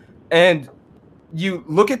serviceable. And you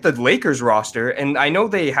look at the Lakers roster, and I know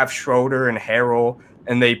they have Schroeder and Harrell,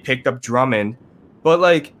 and they picked up Drummond, but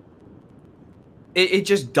like it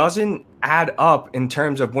just doesn't add up in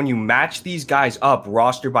terms of when you match these guys up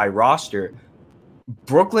roster by roster.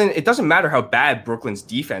 Brooklyn, it doesn't matter how bad Brooklyn's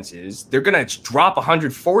defense is, they're gonna drop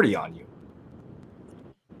 140 on you.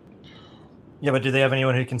 Yeah, but do they have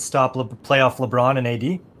anyone who can stop playoff LeBron and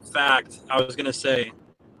AD? Fact. I was gonna say.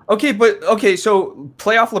 Okay, so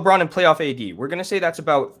playoff LeBron and playoff AD. We're gonna say that's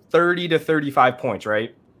about 30 to 35 points,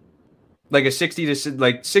 right? Like a 60 to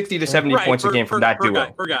 70 points a game from that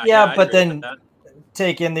duo. Yeah, but then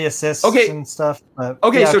take in the assists and stuff. So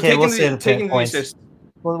we'll taking the assists.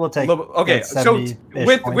 We'll take. Okay, so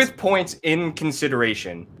with points in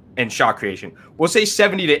consideration and shot creation, we'll say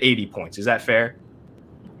 70 to 80 points. Is that fair?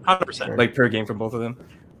 100%. Like per game from both of them.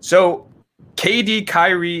 So KD,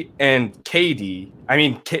 Kyrie, and KD,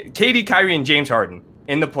 Kyrie, and James Harden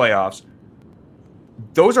in the playoffs.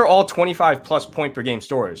 Those are all 25 plus point per game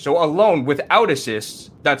scorers. So alone, without assists,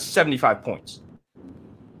 that's 75 points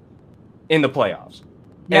in the playoffs.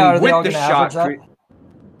 Yeah, and with the shot,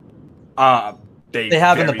 they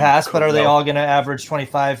have in the past, but are they all going to average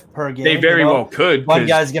 25 per game? They very well could. One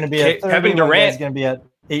guy's going to be at 30, Kevin Durant. One guy's going to be at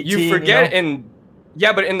 18. You forget,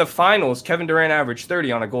 but in the finals, Kevin Durant averaged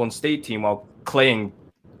 30 on a Golden State team, while Clay and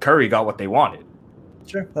Curry got what they wanted.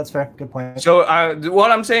 Sure, that's fair. Good point. So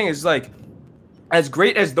what I'm saying is, like, as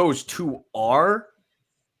great as those two are,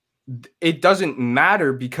 it doesn't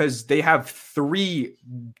matter because they have three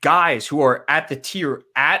guys who are at the tier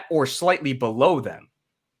at or slightly below them.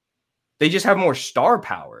 They just have more star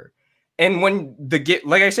power. And when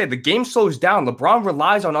like I said, the game slows down, LeBron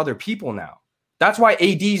relies on other people now. That's why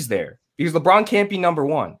AD's there, because LeBron can't be number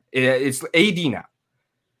one. It's AD now.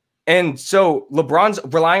 And so LeBron's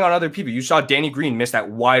relying on other people. You saw Danny Green miss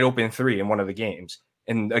that wide open three in one of the games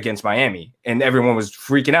against Miami, and everyone was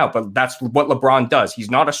freaking out. But that's what LeBron does.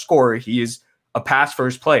 He's not a scorer. He is a pass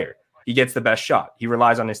first player. He gets the best shot. He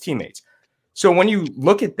relies on his teammates. So when you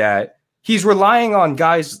look at that, he's relying on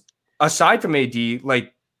guys aside from AD,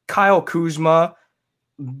 like Kyle Kuzma,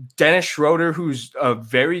 Dennis Schroeder, who's a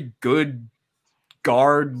very good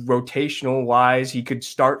guard rotational wise. He could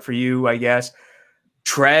start for you, I guess.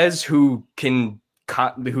 Trez,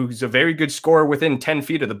 who's a very good scorer within 10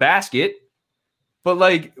 feet of the basket. But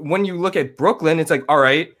like when you look at Brooklyn, it's like, all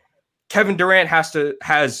right, Kevin Durant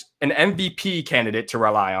has an MVP candidate to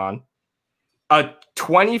rely on, a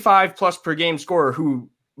 25 plus per game scorer who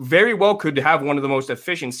very well could have one of the most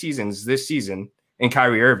efficient seasons this season in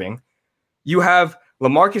Kyrie Irving. You have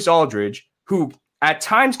LaMarcus Aldridge, who at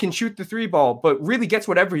times can shoot the three ball, but really gets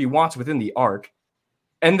whatever he wants within the arc.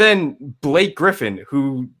 And then Blake Griffin,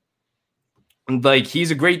 who, like,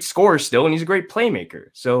 he's a great scorer still, and he's a great playmaker.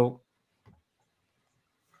 So,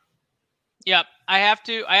 yep, I have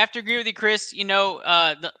to agree with you, Chris. You know,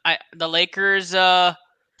 the Lakers, the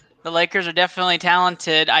Lakers are definitely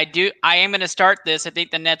talented. I am going to start this. I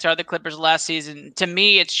think the Nets are the Clippers last season. To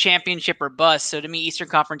me, it's championship or bust. So to me, Eastern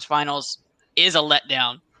Conference Finals is a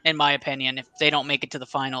letdown. in my opinion, if they don't make it to the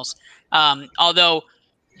finals. Although,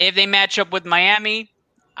 if they match up with Miami,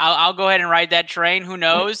 I'll go ahead and ride that train. Who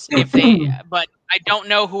knows if they? But I don't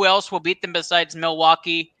know who else will beat them besides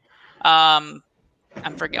Milwaukee. I'm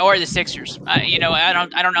forget or the Sixers. I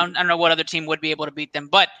don't know what other team would be able to beat them.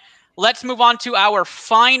 But let's move on to our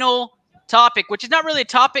final topic, which is not really a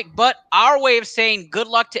topic, but our way of saying good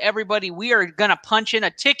luck to everybody. We are gonna punch in a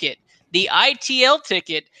ticket, the ITL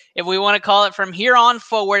ticket, if we want to call it. From here on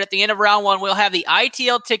forward, at the end of round one, we'll have the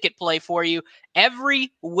ITL ticket play for you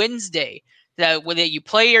every Wednesday. Whether you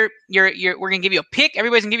play we're gonna give you a pick.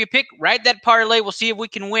 Everybody's gonna give you a pick. Write that parlay. We'll see if we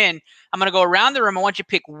can win. I'm gonna go around the room. I want you to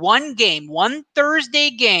pick one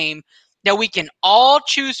Thursday game that we can all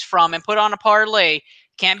choose from and put on a parlay.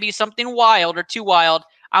 Can't be something wild or too wild.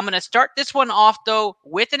 I'm gonna start this one off though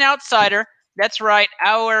with an outsider. That's right,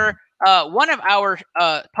 one of our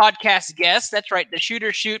podcast guests. That's right, the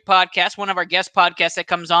Shooter Shoot podcast. One of our guest podcasts that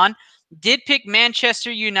comes on did pick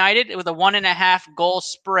Manchester United with a 1.5 goal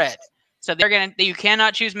spread. So you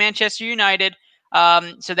cannot choose Manchester United.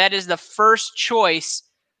 So that is the first choice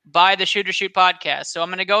by the Shooter Shoot podcast. So I'm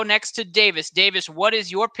going to go next to Davis. Davis, what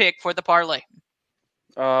is your pick for the parlay?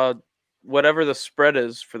 Whatever the spread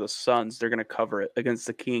is for the Suns, they're going to cover it against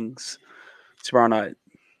the Kings tomorrow night.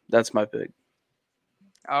 That's my pick.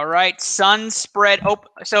 All right, Suns spread.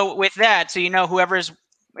 So with that, so you know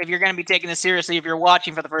if you're going to be taking this seriously, if you're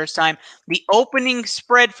watching for the first time, the opening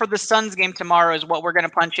spread for the Suns game tomorrow is what we're going to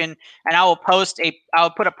punch in, and I'll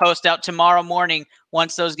put a post out tomorrow morning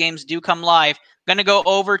once those games do come live. Going to go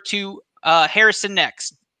over to Harrison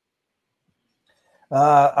next.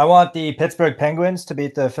 I want the Pittsburgh Penguins to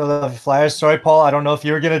beat the Philadelphia Flyers. Sorry, Paul, I don't know if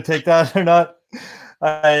you were going to take that or not.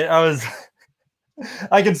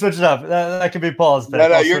 I can switch it up. That could be Paul's pick.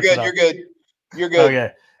 No, you're good. You're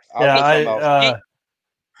good. Okay.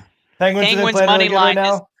 Penguins money line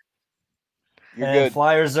now. You're good.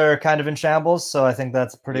 Flyers are kind of in shambles, so I think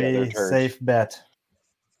that's a pretty safe bet.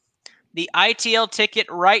 The ITL ticket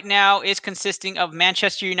right now is consisting of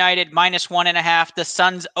Manchester United -1.5, the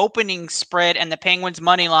Suns opening spread, and the Penguins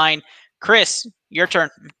money line. Chris, your turn.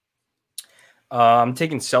 I'm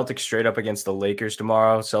taking Celtics straight up against the Lakers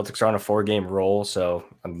tomorrow. Celtics are on a 4-game roll, so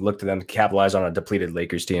I'm looking to them to capitalize on a depleted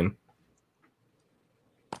Lakers team.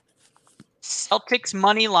 Celtics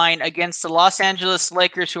money line against the Los Angeles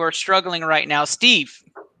Lakers, who are struggling right now. Steve.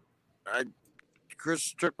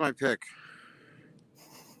 Chris took my pick.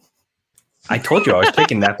 I told you I was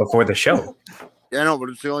picking that before the show. Yeah, I know, but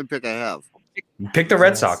it's the only pick I have. Pick the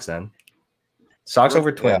Red Sox then. Sox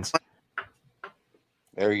over Twins. Yeah.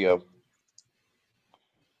 There you go.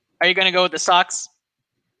 Are you going to go with the Sox?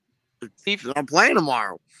 Steve? I'm playing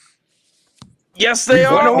tomorrow. Yes, they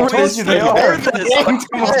are. I told you they are. 10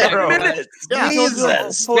 minutes.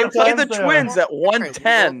 Jesus. They play the Twins at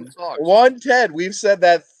 110. 110. We've said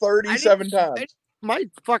that 37 times. My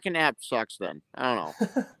fucking app sucks then. I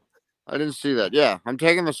don't know. I didn't see that. Yeah, I'm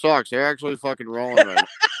taking the Sox. They're actually fucking rolling right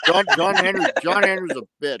now. John Henry's a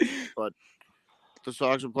bitch, but the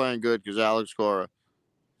Sox are playing good because Alex Cora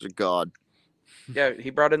is a god. Yeah, he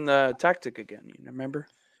brought in the tactic again. You remember?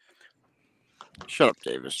 Shut up,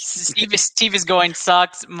 Davis. Steve is going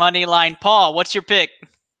Sox money line. Paul, what's your pick?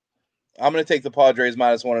 I'm going to take the Padres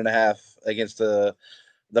 -1.5 against the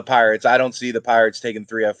Pirates. I don't see the Pirates taking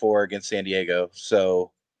 3 out of 4 against San Diego.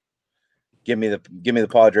 So give me the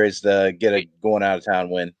Padres to get a going out of town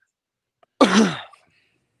win.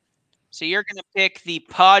 So you're going to pick the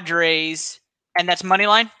Padres, and that's money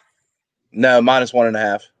line? No,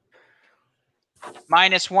 -1.5.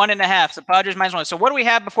 -1.5. So Padres -1. So what do we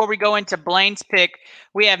have before we go into Blaine's pick?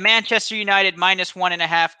 We have Manchester United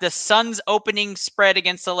 -1.5. The Suns opening spread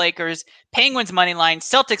against the Lakers. Penguins money line.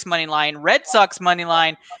 Celtics money line. Red Sox money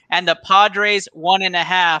line. And the Padres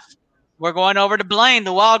 1.5. We're going over to Blaine,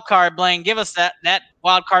 the wild card. Blaine, give us that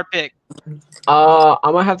wild card pick. I'm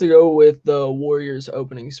gonna have to go with the Warriors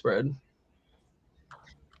opening spread.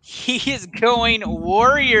 He is going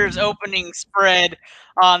Warriors opening spread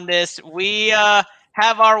on this. We have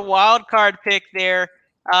our wild card pick there.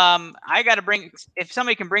 I got to bring, if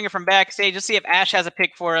somebody can bring it from backstage, just see if Ash has a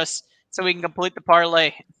pick for us so we can complete the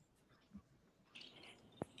parlay.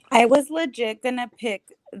 I was legit going to pick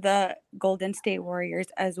the Golden State Warriors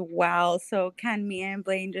as well. So can me and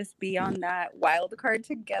Blaine just be on that wild card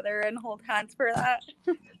together and hold hands for that?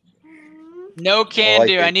 No can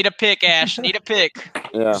do. I need a pick, Ash. Need a pick.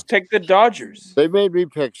 Yeah. Just take the Dodgers. They made me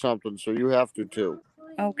pick something, so you have to too.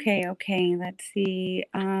 Okay. Let's see.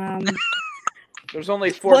 There's only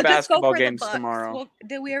 4 basketball games tomorrow. Well,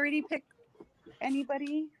 did we already pick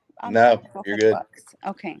anybody? No, you're good.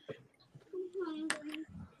 Okay.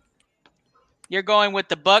 You're going with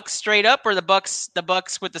the Bucks straight up, or the Bucks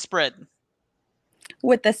with the spread?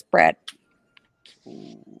 With the spread.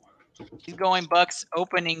 He's going Bucks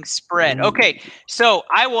opening spread. Okay, so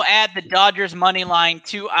I will add the Dodgers money line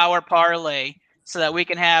to our parlay so that we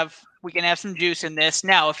can have some juice in this.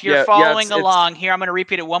 Now, if you're following along here, I'm going to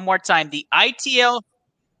repeat it one more time. The ITL.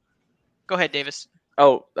 Go ahead, Davis.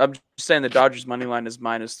 Oh, I'm just saying the Dodgers money line is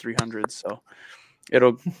minus 300, so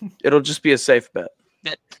it'll just be a safe bet.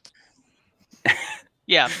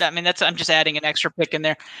 Yeah, I'm just adding an extra pick in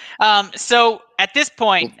there. So at this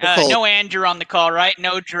point, no Andrew on the call, right?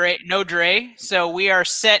 No Dre. So we are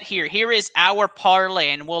set here. Here is our parlay,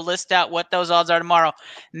 and we'll list out what those odds are tomorrow.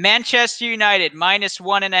 Manchester United minus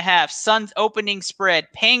 1.5. Suns opening spread.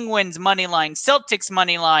 Penguins money line. Celtics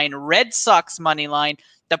money line. Red Sox money line.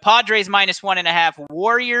 The Padres minus 1.5.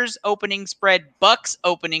 Warriors opening spread. Bucks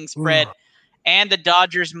opening spread. And the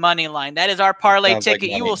Dodgers money line. That is our parlay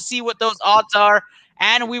ticket. You will see what those odds are.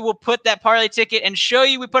 And we will put that parlay ticket and show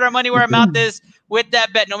you we put our money where our mouth is with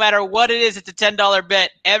that bet. No matter what it is, it's a $10 bet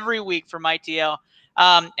every week from ITL.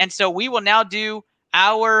 And so we will now do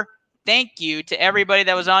our thank you to everybody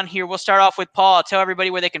that was on here. We'll start off with Paul. Tell everybody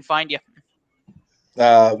where they can find you.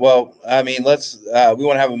 Well, I mean, we want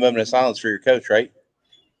to have a moment of silence for your coach, right?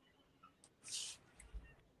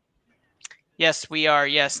 Yes, we are.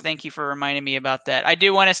 Yes, thank you for reminding me about that. I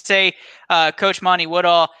do want to say Coach Monty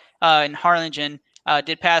Woodall in Harlingen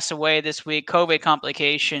did pass away this week, COVID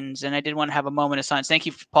complications, and I did want to have a moment of silence. Thank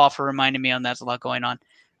you, Paul, for reminding me on that. There's a lot going on.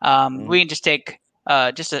 We can just take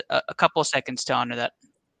just a couple of seconds to honor that.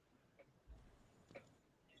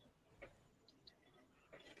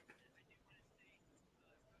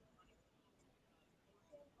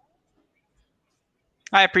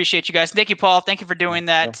 I appreciate you guys. Thank you, Paul. Thank you for doing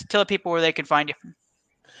that. Tell the people where they can find you.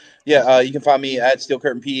 Yeah, you can find me at Steel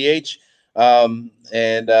Curtain PEH,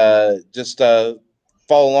 and just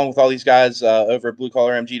follow along with all these guys over at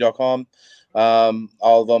BlueCollarMG.com.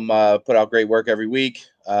 All of them put out great work every week.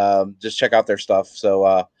 Just check out their stuff.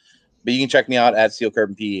 So, but you can check me out at Steel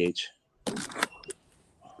Curtain PEH.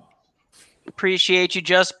 Appreciate you,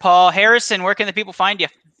 Just Paul. Harrison, where can the people find you?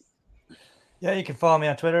 Yeah, you can follow me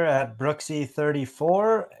on Twitter at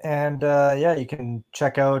Brooksy34. And you can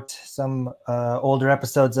check out some older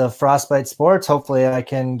episodes of Frostbite Sports. Hopefully I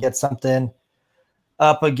can get something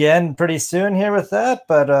up again pretty soon here with that.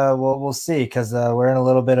 But we'll see, because we're in a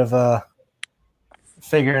little bit of a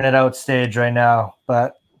figuring it out stage right now.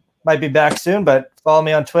 But might be back soon. But follow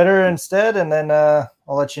me on Twitter instead. And then I'll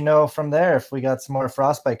let you know from there if we got some more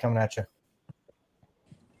Frostbite coming at you.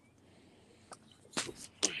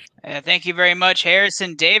 Thank you very much,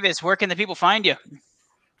 Harrison. Davis, where can the people find you?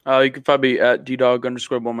 You can find me at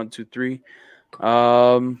ddog_1123.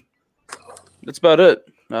 That's about it.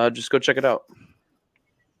 Just go check it out.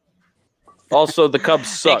 Also, the Cubs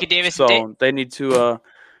suck, Thank you, Davis. so they need to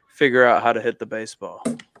figure out how to hit the baseball.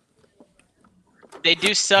 They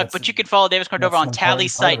do suck, but you can follow Davis Cordova on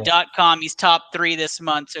TallySite.com. He's top 3 this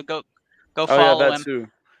month, so go follow him. Too.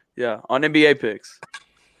 Yeah, on NBA picks.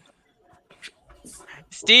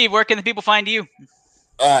 Steve, where can the people find you?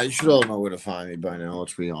 You should all know where to find me by now.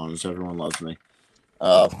 Let's be honest. Everyone loves me.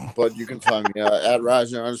 But you can find me at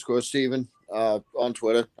Risner_Steven on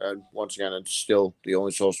Twitter. And once again, it's still the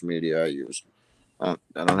only social media I use. I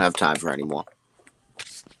don't have time for any more.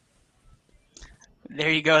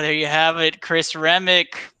 There you go. There you have it. Chris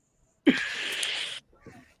Remick.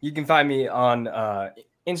 You can find me on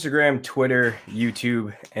Instagram, Twitter,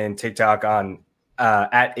 YouTube, and TikTok on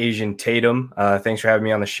at Asian Tatum. Thanks for having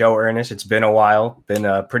me on the show, Ernest. It's been a while,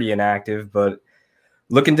 been pretty inactive, but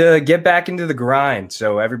looking to get back into the grind.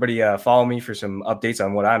 So everybody follow me for some updates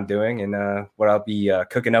on what I'm doing and what I'll be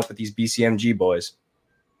cooking up with these BCMG boys.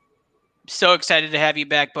 So excited to have you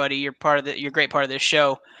back, buddy. You're a great part of this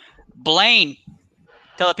show. Blaine,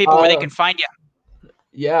 tell the people where they can find you.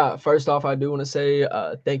 Yeah, first off, I do want to say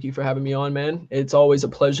thank you for having me on, man. It's always a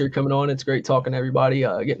pleasure coming on. It's great talking to everybody,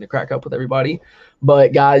 getting to crack up with everybody.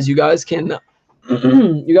 But guys, you guys can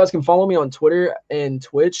follow me on Twitter and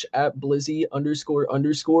Twitch at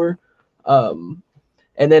Blizzy__.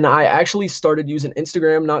 And then I actually started using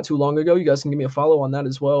Instagram not too long ago. You guys can give me a follow on that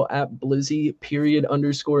as well at Blizzy__.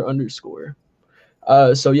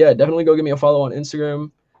 So yeah, definitely go give me a follow on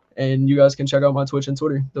Instagram. And you guys can check out my Twitch and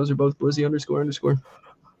Twitter. Those are both Blizzy__.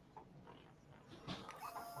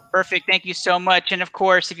 Perfect. Thank you so much. And of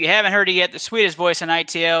course, if you haven't heard it yet, the sweetest voice in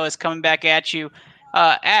ITL is coming back at you.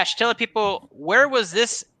 Ash, tell the people, where was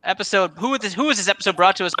this episode? Who was this episode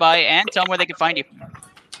brought to us by? And tell them where they can find you.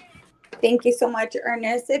 Thank you so much,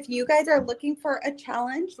 Ernest. If you guys are looking for a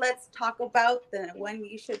challenge, let's talk about the one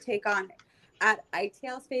you should take on at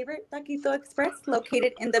ITL's favorite Taquito Express,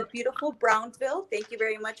 located in the beautiful Brownsville. Thank you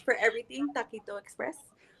very much for everything, Taquito Express.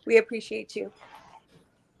 We appreciate you.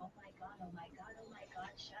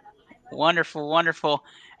 Wonderful, wonderful.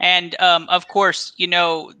 And of course, you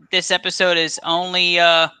know, this episode is only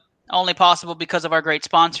possible because of our great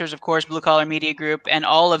sponsors, of course, Blue Collar Media Group, and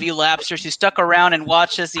all of you Lapsters who stuck around and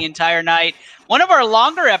watched us the entire night. One of our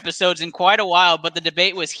longer episodes in quite a while, but the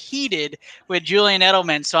debate was heated with Julian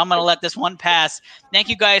Edelman, so I'm going to let this one pass. Thank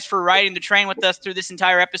you guys for riding the train with us through this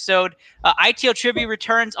entire episode. ITL Trivia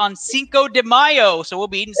returns on Cinco de Mayo, so we'll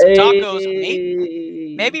be eating some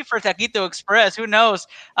tacos, maybe for Taquito Express, who knows,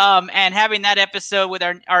 and having that episode with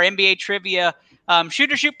our NBA Trivia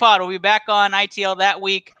Shoot or Shoot Pod will be back on ITL that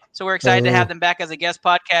week. So we're excited to have them back as a guest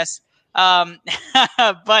podcast.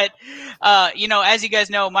 But, you know, as you guys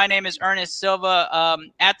know, my name is Ernest Silva.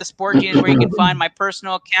 At the Sport Gene is where you can find my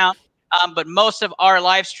personal account. But most of our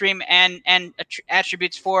live stream and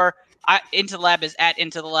attributes for Into the Lab is at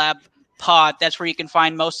Into the Lab Pod. That's where you can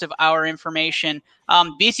find most of our information.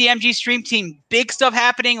 BCMG Stream Team, big stuff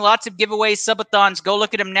happening. Lots of giveaways, subathons. Go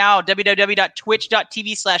look at them now.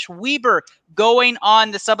 www.twitch.tv/Weber. Going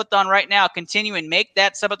on the subathon right now. Continue and make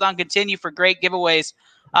that subathon continue for great giveaways.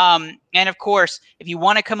 And of course, if you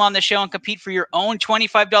want to come on the show and compete for your own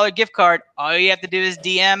 $25 gift card, all you have to do is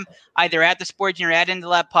DM either at the Sports or at Into the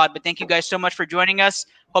Lab Pod. But thank you guys so much for joining us.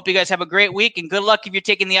 Hope you guys have a great week, and good luck if you're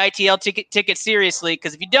taking the ITL ticket seriously,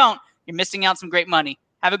 because if you don't, you're missing out some great money.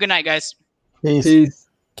 Have a good night, guys. Peace.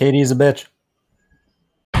 Katie's a bitch.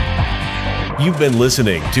 You've been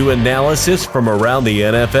listening to analysis from around the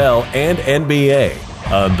NFL and NBA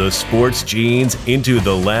on the Sports Genes Into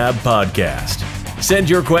the Lab podcast. Send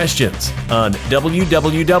your questions on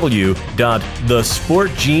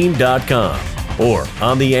www.thesportgene.com or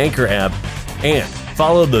on the Anchor app, and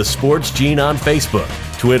follow the Sports Gene on Facebook,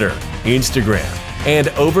 Twitter, Instagram, and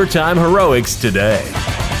Overtime Heroics today.